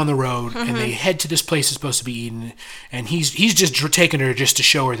get back on the road and they head to this place that's supposed to be Eden, and he's just taking her just to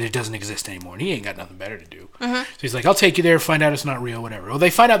show her that it doesn't exist anymore, and he ain't got nothing better to do. So he's like, I'll take you there, find out it's not real, whatever. Well, they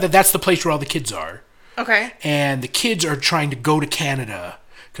find out that that's the place where all the kids are. Okay. And the kids are trying to go to Canada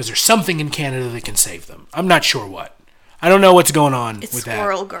because there's something in Canada that can save them. I'm not sure what. I don't know what's going on with that.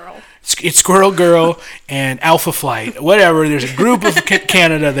 Squirrel Girl. It's Squirrel Girl and Alpha Flight, whatever. There's a group of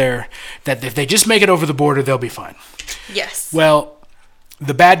Canada there that if they just make it over the border, they'll be fine. Yes. Well,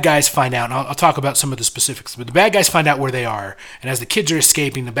 the bad guys find out, and I'll talk about some of the specifics, but the bad guys find out where they are, and as the kids are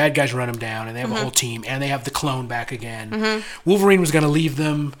escaping, the bad guys run them down, and they have a whole team, and they have the clone back again. Wolverine was going to leave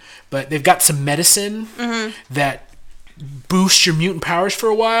them, but they've got some medicine that boosts your mutant powers for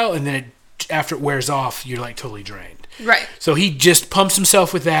a while, and then after it wears off, you're like totally drained. Right. So he just pumps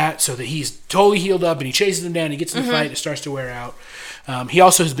himself with that so that he's totally healed up, and he chases them down. He gets in the fight. It starts to wear out. He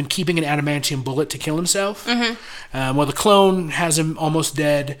also has been keeping an adamantium bullet to kill himself. Well, the clone has him almost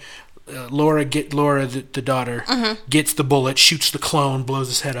dead. Laura, the daughter, gets the bullet, shoots the clone, blows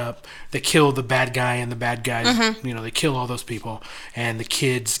his head up. They kill the bad guy and the bad guys. They kill all those people, and the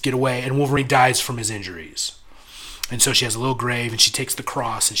kids get away. And Wolverine dies from his injuries. And so she has a little grave, and she takes the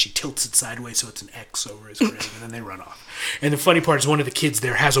cross, and she tilts it sideways so it's an X over his grave, and then they run off. And the funny part is one of the kids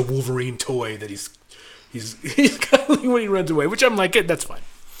there has a Wolverine toy that he's got when he runs away, which I'm like, that's fine.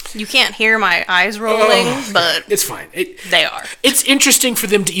 You can't hear my eyes rolling, but it's fine. They are. It's interesting for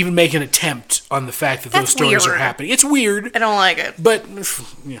them to even make an attempt on the fact that those stories are happening. It's weird. I don't like it. But,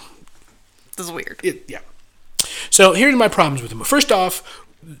 yeah. This is weird. Yeah. So here's my problems with him. First off,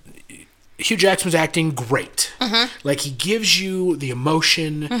 Hugh Jackman's acting great. Like, he gives you the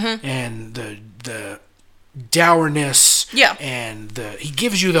emotion and the dourness. Yeah. And he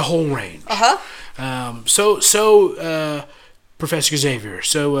gives you the whole range. Professor Xavier.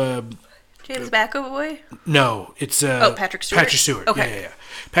 James McAvoy? No, it's Patrick Stewart. Patrick Stewart. Okay. Yeah.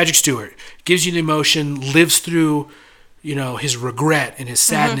 Patrick Stewart gives you the emotion, lives through, his regret and his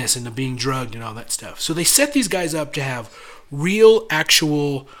sadness and the being drugged and all that stuff. So they set these guys up to have real,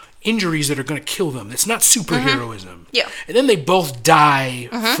 actual injuries that are going to kill them. It's not superheroism. Yeah. And then they both die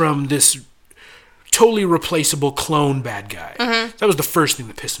from this totally replaceable clone bad guy. That was the first thing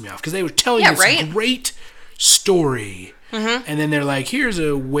that pissed me off, because they were telling this great story, and then they're like, here's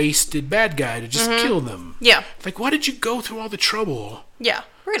a wasted bad guy to just kill them. Yeah. Like, why did you go through all the trouble? Yeah.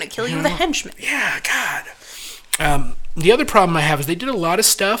 We're going to kill you with a henchman. Yeah, God. The other problem I have is they did a lot of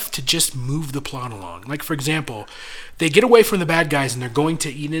stuff to just move the plot along. Like, for example, they get away from the bad guys and they're going to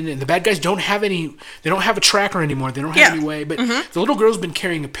Eden, and the bad guys don't have a tracker anymore. They don't have any way, but the little girl's been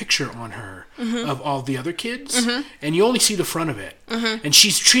carrying a picture on her of all the other kids, and you only see the front of it. And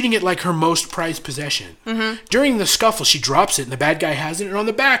she's treating it like her most prized possession. During the scuffle, she drops it, and the bad guy has it, and on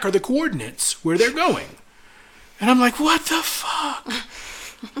the back are the coordinates where they're going. And I'm like, what the fuck?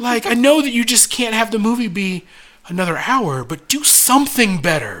 Like, I know that you just can't have the movie be another hour, but do something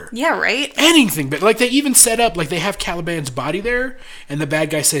better. Yeah, right? Anything. But, like, they even set up, like, they have Caliban's body there, and the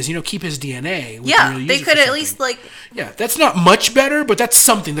bad guy says, keep his DNA. Yeah, they could at least, like... Yeah, that's not much better, but that's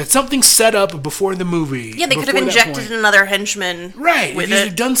something. That's something set up before the movie. Yeah, they could have injected another henchman with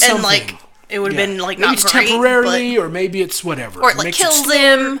it. Done something. And, like, it would have been, like, maybe not it's great, temporarily, or maybe it's whatever. Or it, like, kills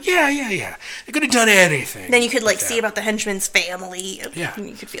him. Yeah. They could have done anything. Then you could, like, see about the henchman's family. Yeah. And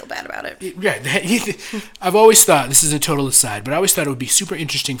you could feel bad about it. Yeah. I've always thought, this is a total aside, but I always thought it would be super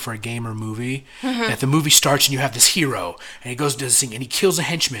interesting for a game or movie that the movie starts and you have this hero, and he goes to this thing, and he kills a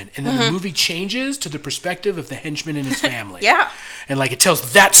henchman, and then the movie changes to the perspective of the henchman and his family. Yeah. And, like, it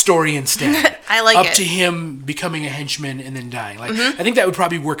tells that story instead. I like up it. To him becoming a henchman and then dying. Like, I think that would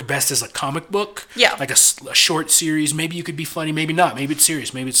probably work best as a comic book. Yeah. Like a short series. Maybe you could be funny, maybe not. Maybe it's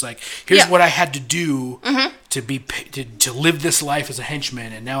serious. Maybe it's like, here's what I had to do to live this life as a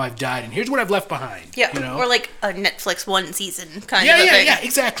henchman, and now I've died, and here's what I've left behind. Yeah. Or like a Netflix one season kind of thing. Yeah,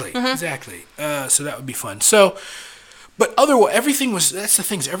 exactly. Exactly. So that would be fun. So, but otherwise, that's the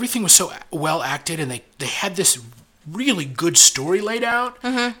thing, everything was so well acted, and they had this really good story laid out,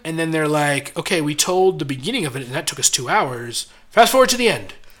 and then they're like, okay, we told the beginning of it, and that took us 2 hours. Fast forward to the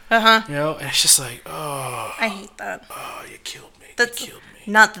end. And it's just like, oh. I hate that. Oh, you killed me. You killed me.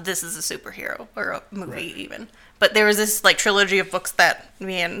 Not that this is a superhero or a movie even, but there was this like trilogy of books that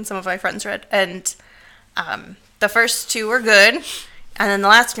me and some of my friends read, and the first two were good, and then the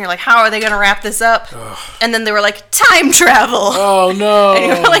last one you're like, how are they going to wrap this up? And then they were like, time travel. Oh no. And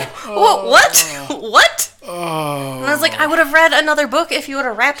you were like, what? What? Oh. And I was like, I would have read another book if you would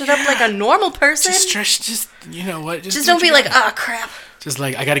have wrapped it up like a normal person. Just you know what? Just don't be like, oh crap. Just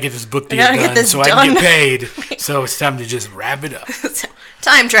like, I got to get this book deal done so I can get paid. So it's time to just wrap it up.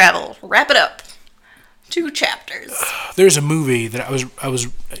 Time travel. Wrap it up. 2 chapters. There's a movie that I was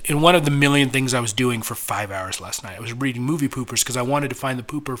in one of the million things I was doing for 5 hours last night. I was reading movie poopers because I wanted to find the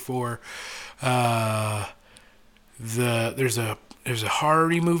pooper for there's a horror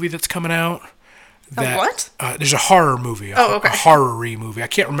movie that's coming out That, what? There's a horror movie. Oh, okay. A horror-y movie. I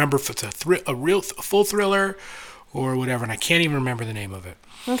can't remember if it's a full thriller or whatever, and I can't even remember the name of it.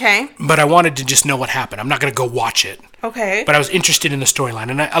 Okay. But I wanted to just know what happened. I'm not going to go watch it. Okay. But I was interested in the storyline,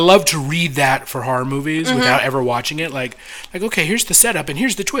 and I love to read that for horror movies without ever watching it. Like, okay, here's the setup and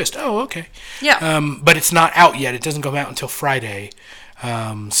here's the twist. Oh, okay. Yeah. But it's not out yet. It doesn't come out until Friday.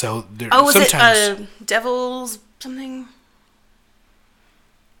 So there, was sometimes. it Devil's something?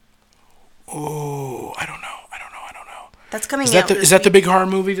 Oh, I don't know. That's coming Is out. that the big horror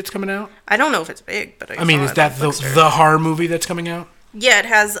movie that's coming out? I don't know if it's big, but I mean, is that the horror movie that's coming out? Yeah, it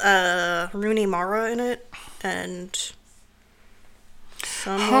has Rooney Mara in it and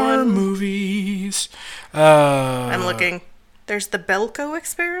someone. Horror movies. I'm looking. There's the Belko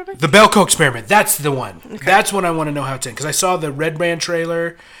Experiment. The Belko Experiment. That's the one. Okay. That's one I want to know how it's in because I saw the Red Band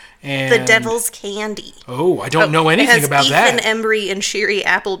trailer. And The Devil's Candy. Oh, I don't know anything about that. Ethan Embry and Shiri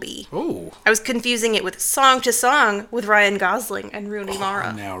Appleby. Oh. I was confusing it with Song to Song with Ryan Gosling and Rooney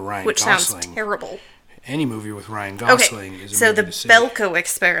Mara. Now Ryan which Gosling. sounds terrible. Any movie with Ryan Gosling is a movie. So movie the to see. Belko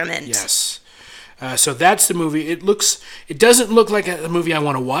Experiment. Yes. So that's the movie. It doesn't look like a movie I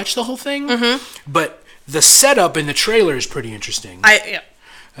want to watch the whole thing, but the setup in the trailer is pretty interesting.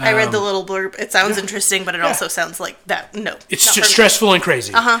 I read the little blurb. It sounds interesting, but it also sounds like that. No, it's just stressful and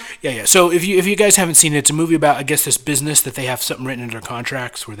crazy. Yeah. So if you guys haven't seen it, it's a movie about, I guess, this business that they have something written in their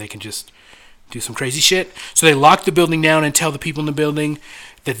contracts where they can just do some crazy shit. So they lock the building down and tell the people in the building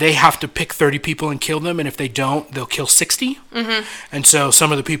that they have to pick 30 people and kill them, and if they don't, they'll kill 60. And so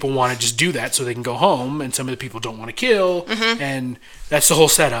some of the people want to just do that so they can go home, and some of the people don't want to kill, and that's the whole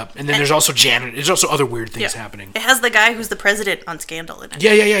setup. And then there's also there's also other weird things happening. It has the guy who's the president on Scandal in it.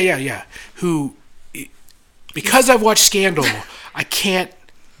 Yeah. Who, because I've watched Scandal, I can't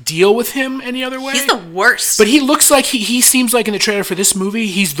deal with him any other way. He's the worst. But he looks like he seems like in the trailer for this movie,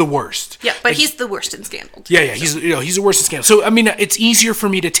 he's the worst. Yeah, but he's the worst in Scandal. Yeah, he's the worst in Scandal. So I mean, it's easier for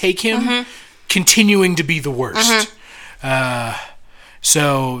me to take him continuing to be the worst.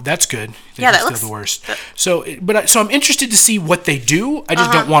 So that's good. That he's looks still the worst. So I'm interested to see what they do. I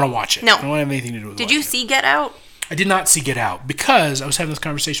just don't want to watch it. No, I don't have anything to do with it. Did you see Get Out? I did not see Get Out because I was having this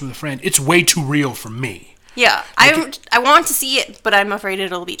conversation with a friend. It's way too real for me. Yeah, I want to see it, but I'm afraid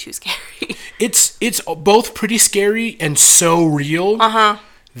it'll be too scary. It's both pretty scary and so real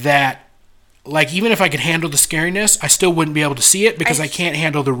that, like, even if I could handle the scariness, I still wouldn't be able to see it because I can't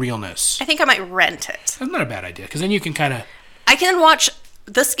handle the realness. I think I might rent it. That's not a bad idea because then you can kind of... I can watch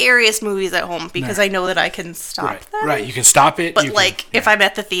the scariest movies at home because I know that I can stop them. Right, you can stop it. But, if I'm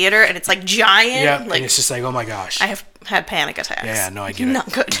at the theater and it's, like, giant... and it's just like, oh my gosh. I have had panic attacks. Yeah, no, I get it.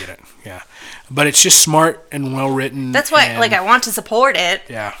 Not good. I get it, yeah. But it's just smart and well-written. That's why, I want to support it,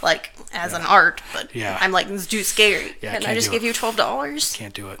 as an art, but I'm like, it's too scary. Yeah, Can I just give you $12?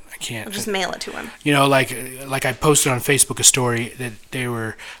 Can't do it. I can't. I'll just mail it to him. You know, like I posted on Facebook a story that they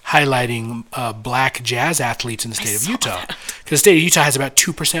were highlighting black jazz athletes in the state of Utah. Because the state of Utah has about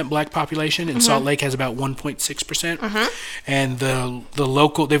 2% black population, and Salt Lake has about 1.6%. And the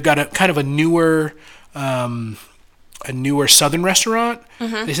local, they've got a kind of a newer Southern restaurant.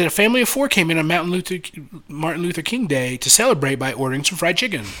 They said a family of 4 came in on Martin Luther King Day to celebrate by ordering some fried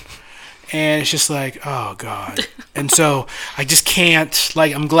chicken. And it's just like, oh God. And so I just can't,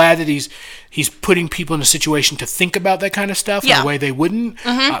 I'm glad that he's putting people in a situation to think about that kind of stuff in a way they wouldn't.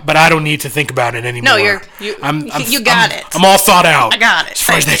 But I don't need to think about it anymore. No, you got it. I'm all thought out. I got it. As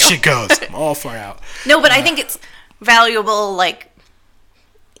far as that shit goes. I'm all far out. No, but I think it's valuable, to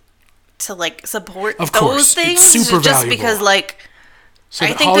support those things. It's super just valuable. Because so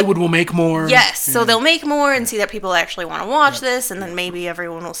that Hollywood will make more. Yes, so they'll make more and see that people actually want to watch this, and then maybe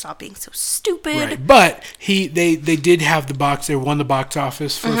everyone will stop being so stupid. Right. But they did have the box. They won the box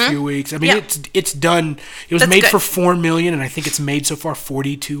office for a few weeks. I mean, it's done. It was made for $4 million, and I think it's made so far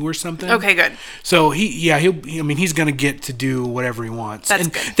 42 or something. Okay, good. So he's gonna get to do whatever he wants. That's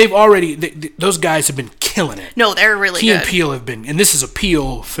and good. They've already those guys have been killing it. No, they're really Key good. and Peele have been, and this is a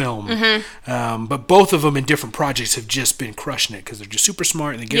Peele film. But both of them in different projects have just been crushing it because they're just super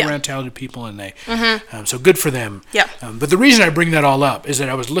smart and they get around talented people and they so good for them. Yeah. But the reason I bring that all up is that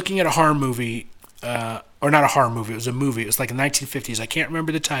I was looking at a horror movie, or not a horror movie. It was a movie. It was like in the 1950s. I can't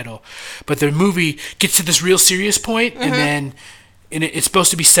remember the title, but the movie gets to this real serious point, and then. And it's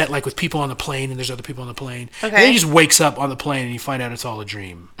supposed to be set with people on the plane, and there's other people on the plane. Okay. And then he just wakes up on the plane, and you find out it's all a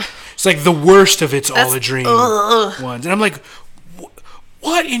dream. It's like the worst of all a dream ones. And I'm like,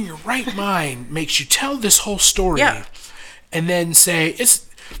 what in your right mind makes you tell this whole story and then say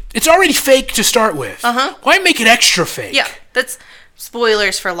it's already fake to start with? Why make it extra fake? Yeah, that's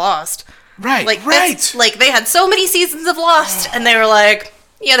spoilers for Lost. Right, right. They had so many seasons of Lost, and they were like,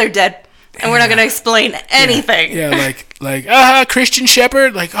 yeah, they're dead. and we're not going to explain anything. Yeah, Christian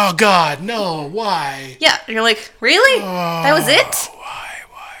Shepherd, like, oh God, no, why? Yeah, and you're like, really? That was it? Why?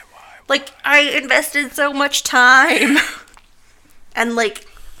 Like, I invested so much time. And, like,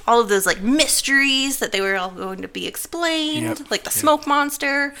 all of those, like, mysteries that they were all going to be explained. Yep. Like the smoke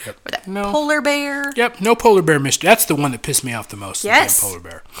monster. Yep. Or that polar bear. Yep, no polar bear mystery. That's the one that pissed me off the most. Yes. The polar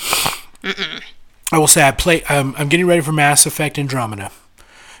bear. I will say I'm getting ready for Mass Effect Andromeda.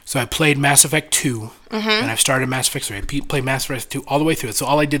 So I played Mass Effect 2, and I've started Mass Effect 3. I played Mass Effect 2 all the way through it. So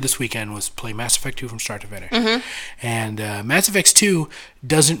all I did this weekend was play Mass Effect 2 from start to finish. And Mass Effect 2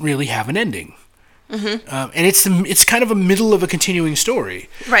 doesn't really have an ending. And it's kind of a middle of a continuing story.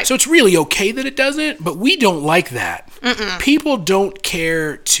 Right. So it's really okay that it doesn't, but we don't like that. People don't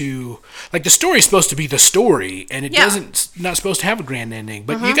care to... Like, the story's supposed to be the story, and it doesn't... not supposed to have a grand ending.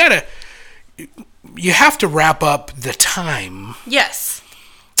 But you have to wrap up the time. Yes.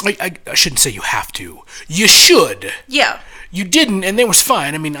 I shouldn't say you have to. You should. Yeah. You didn't, and it was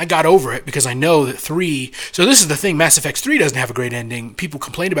fine. I mean, I got over it because I know that 3... So this is the thing. Mass Effect 3 doesn't have a great ending. People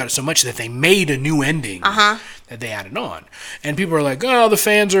complained about it so much that they made a new ending that they added on. And people are like, oh, the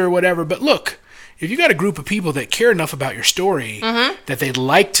fans are whatever. But look, if you got a group of people that care enough about your story that they'd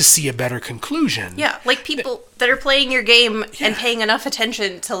like to see a better conclusion... Yeah, like people that are playing your game and paying enough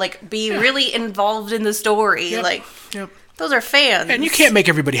attention to, like, be really involved in the story. Yep. Like... Yep. Those are fans. And you can't make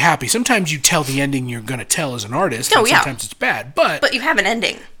everybody happy. Sometimes you tell the ending you're going to tell as an artist, and sometimes it's bad. But you have an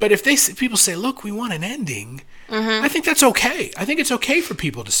ending. But if people say, look, we want an ending, I think that's okay. I think it's okay for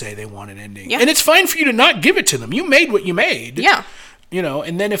people to say they want an ending. Yeah. And it's fine for you to not give it to them. You made what you made. Yeah. You know,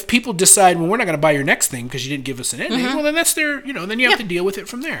 and then if people decide, well, we're not going to buy your next thing because you didn't give us an ending, well, then that's their, then you have to deal with it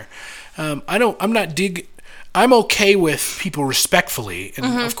from there. I'm okay with people respectfully,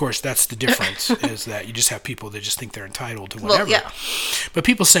 and of course that's the difference, is that you just have people that just think they're entitled to whatever. Well, yeah. But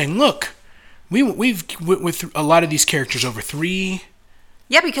people saying, look, we've went through a lot of these characters over 3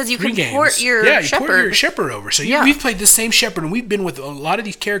 Yeah, because you can games. port your you port your Shepherd over. So we've played the same Shepherd, and we've been with a lot of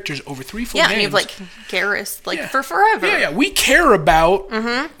these characters over 3 full games. Yeah, and you've, like, Garrus, for forever. Yeah. We care about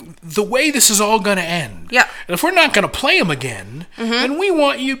the way this is all going to end. Yeah. And if we're not going to play them again, then we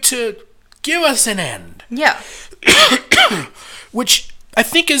want you to give us an end. Yeah. Which I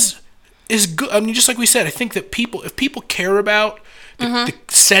think is good. I mean, just like we said, I think that if people care about the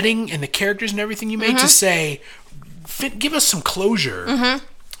setting and the characters and everything you made, to say, give us some closure,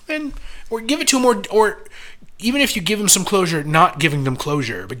 or give it to them, or even if you give them some closure, not giving them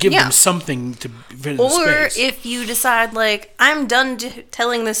closure, but give them something to fit in the space. Or if you decide, like, I'm done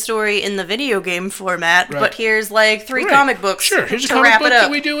telling this story in the video game format, but here's, like, 3 comic books. Sure, here's a to comic wrap book it up.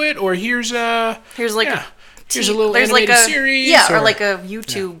 that we do it, or here's a little animated series. Yeah, or like a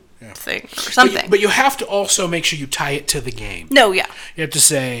YouTube thing or something. But you have to also make sure you tie it to the game. No, yeah. You have to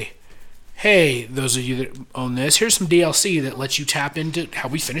say, hey, those of you that own this, here's some DLC that lets you tap into how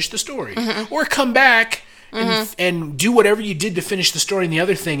we finish the story. Or come back and do whatever you did to finish the story in the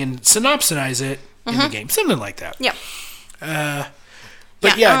other thing and synopsize it in the game. Something like that. Yeah.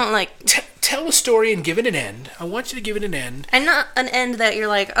 But I don't like... tell a story and give it an end. I want you to give it an end. And not an end that you're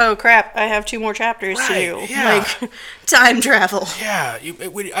like, oh crap, I have 2 more chapters to do. Yeah. Like, time travel. Yeah.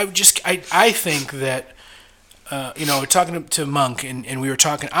 I think that... talking to Monk, and we were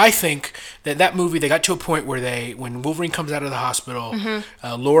talking. I think that movie, they got to a point where when Wolverine comes out of the hospital,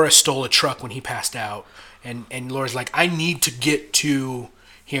 Laura stole a truck when he passed out, and Laura's like, I need to get to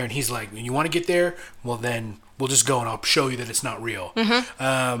here, and he's like, you want to get there? Well, then we'll just go and I'll show you that it's not real.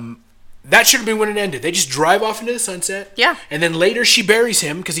 That should have been when it ended. They just drive off into the sunset. Yeah. And then later she buries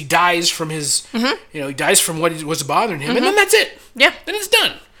him because he dies from his, he dies from what was bothering him, and then that's it. Yeah. Then it's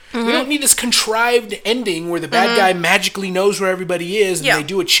done. We don't need this contrived ending where the bad guy magically knows where everybody is, and they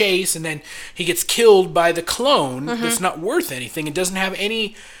do a chase, and then he gets killed by the clone that's not worth anything and doesn't have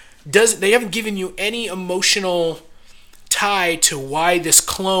any... They haven't given you any emotional tie to why this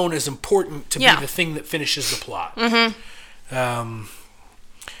clone is important to be the thing that finishes the plot.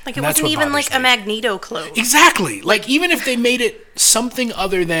 Like, it wasn't even like a Magneto clone. Exactly. Like, even if they made it something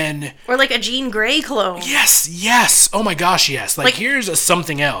other than... Or like a Jean Grey clone. Yes. Oh my gosh, yes. Like here's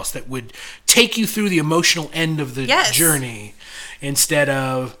something else that would take you through the emotional end of the journey, instead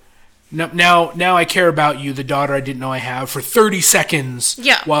of... Now I care about you, the daughter I didn't know I have, for 30 seconds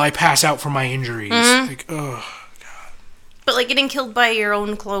while I pass out from my injuries. Like, oh, God. But, like, getting killed by your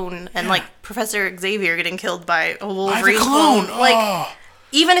own clone, and, like, Professor Xavier getting killed by a Wolverine clone. Like,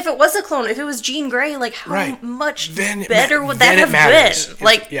 even if it was a clone, if it was Jean Grey, like, how much better would that have been?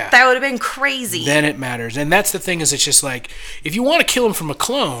 Like, that would have been crazy. Then it matters. And that's the thing, is it's just like, if you want to kill him from a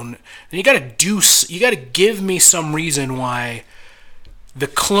clone, then you gotta give me some reason why the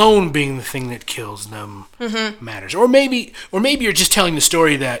clone being the thing that kills them matters. Or maybe you're just telling the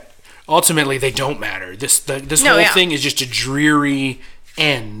story that ultimately they don't matter. This whole thing is just a dreary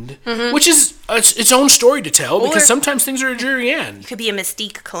end, which is its own story to tell, because sometimes things are a dreary end. It could be a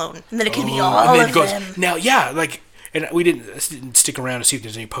Mystique clone, and then it could be all of them. Now, and we didn't stick around to see if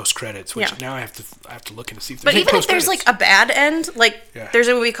there's any post credits, which now I have to look and see if there's any post credits. But even if there's like a bad end, there's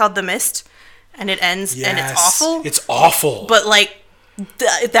a movie called The Mist, and it ends and it's awful. It's awful. But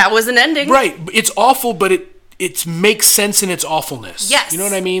that was an ending, right? It's awful, but it makes sense in its awfulness. Yes, you know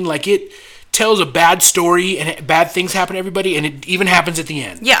what I mean. Like, it tells a bad story and bad things happen to everybody, and it even happens at the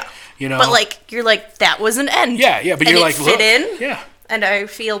end. Yeah, you know. But you're like, that was an end. Yeah. But you're like, fit look, in. Yeah. And I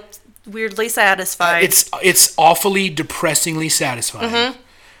feel weirdly satisfied. It's awfully depressingly satisfying.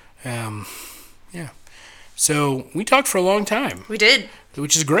 Yeah. So we talked for a long time. We did,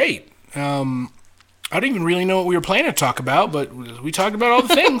 which is great. I don't even really know what we were planning to talk about, but we talked about all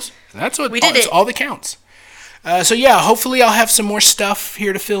the things. That's what it's all that counts. So yeah, hopefully I'll have some more stuff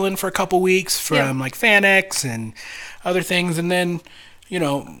here to fill in for a couple weeks from like FanX and other things, and then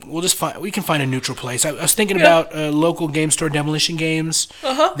we can find a neutral place. I was thinking about local game store, Demolition Games.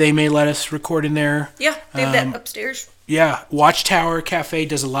 They may let us record in there. Yeah, they have that upstairs. Yeah, Watchtower Cafe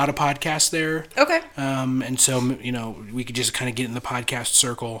does a lot of podcasts there. Okay. And so, we could just kind of get in the podcast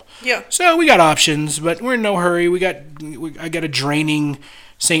circle. Yeah. So we got options, but we're in no hurry. I got a draining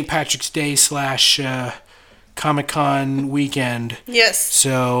St. Patrick's Day / Comic-Con weekend. Yes.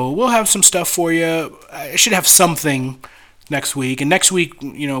 So we'll have some stuff for you. I should have something next week. And next week,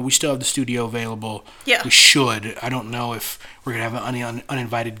 we still have the studio available. Yeah. We should. I don't know if we're going to have any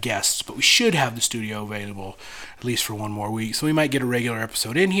uninvited guests, but we should have the studio available at least for one more week. So we might get a regular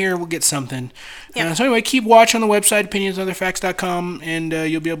episode in here. We'll get something. Yeah. So anyway, keep watching on the website, opinionsotherfacts.com, and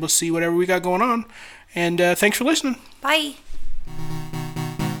you'll be able to see whatever we got going on. And thanks for listening. Bye.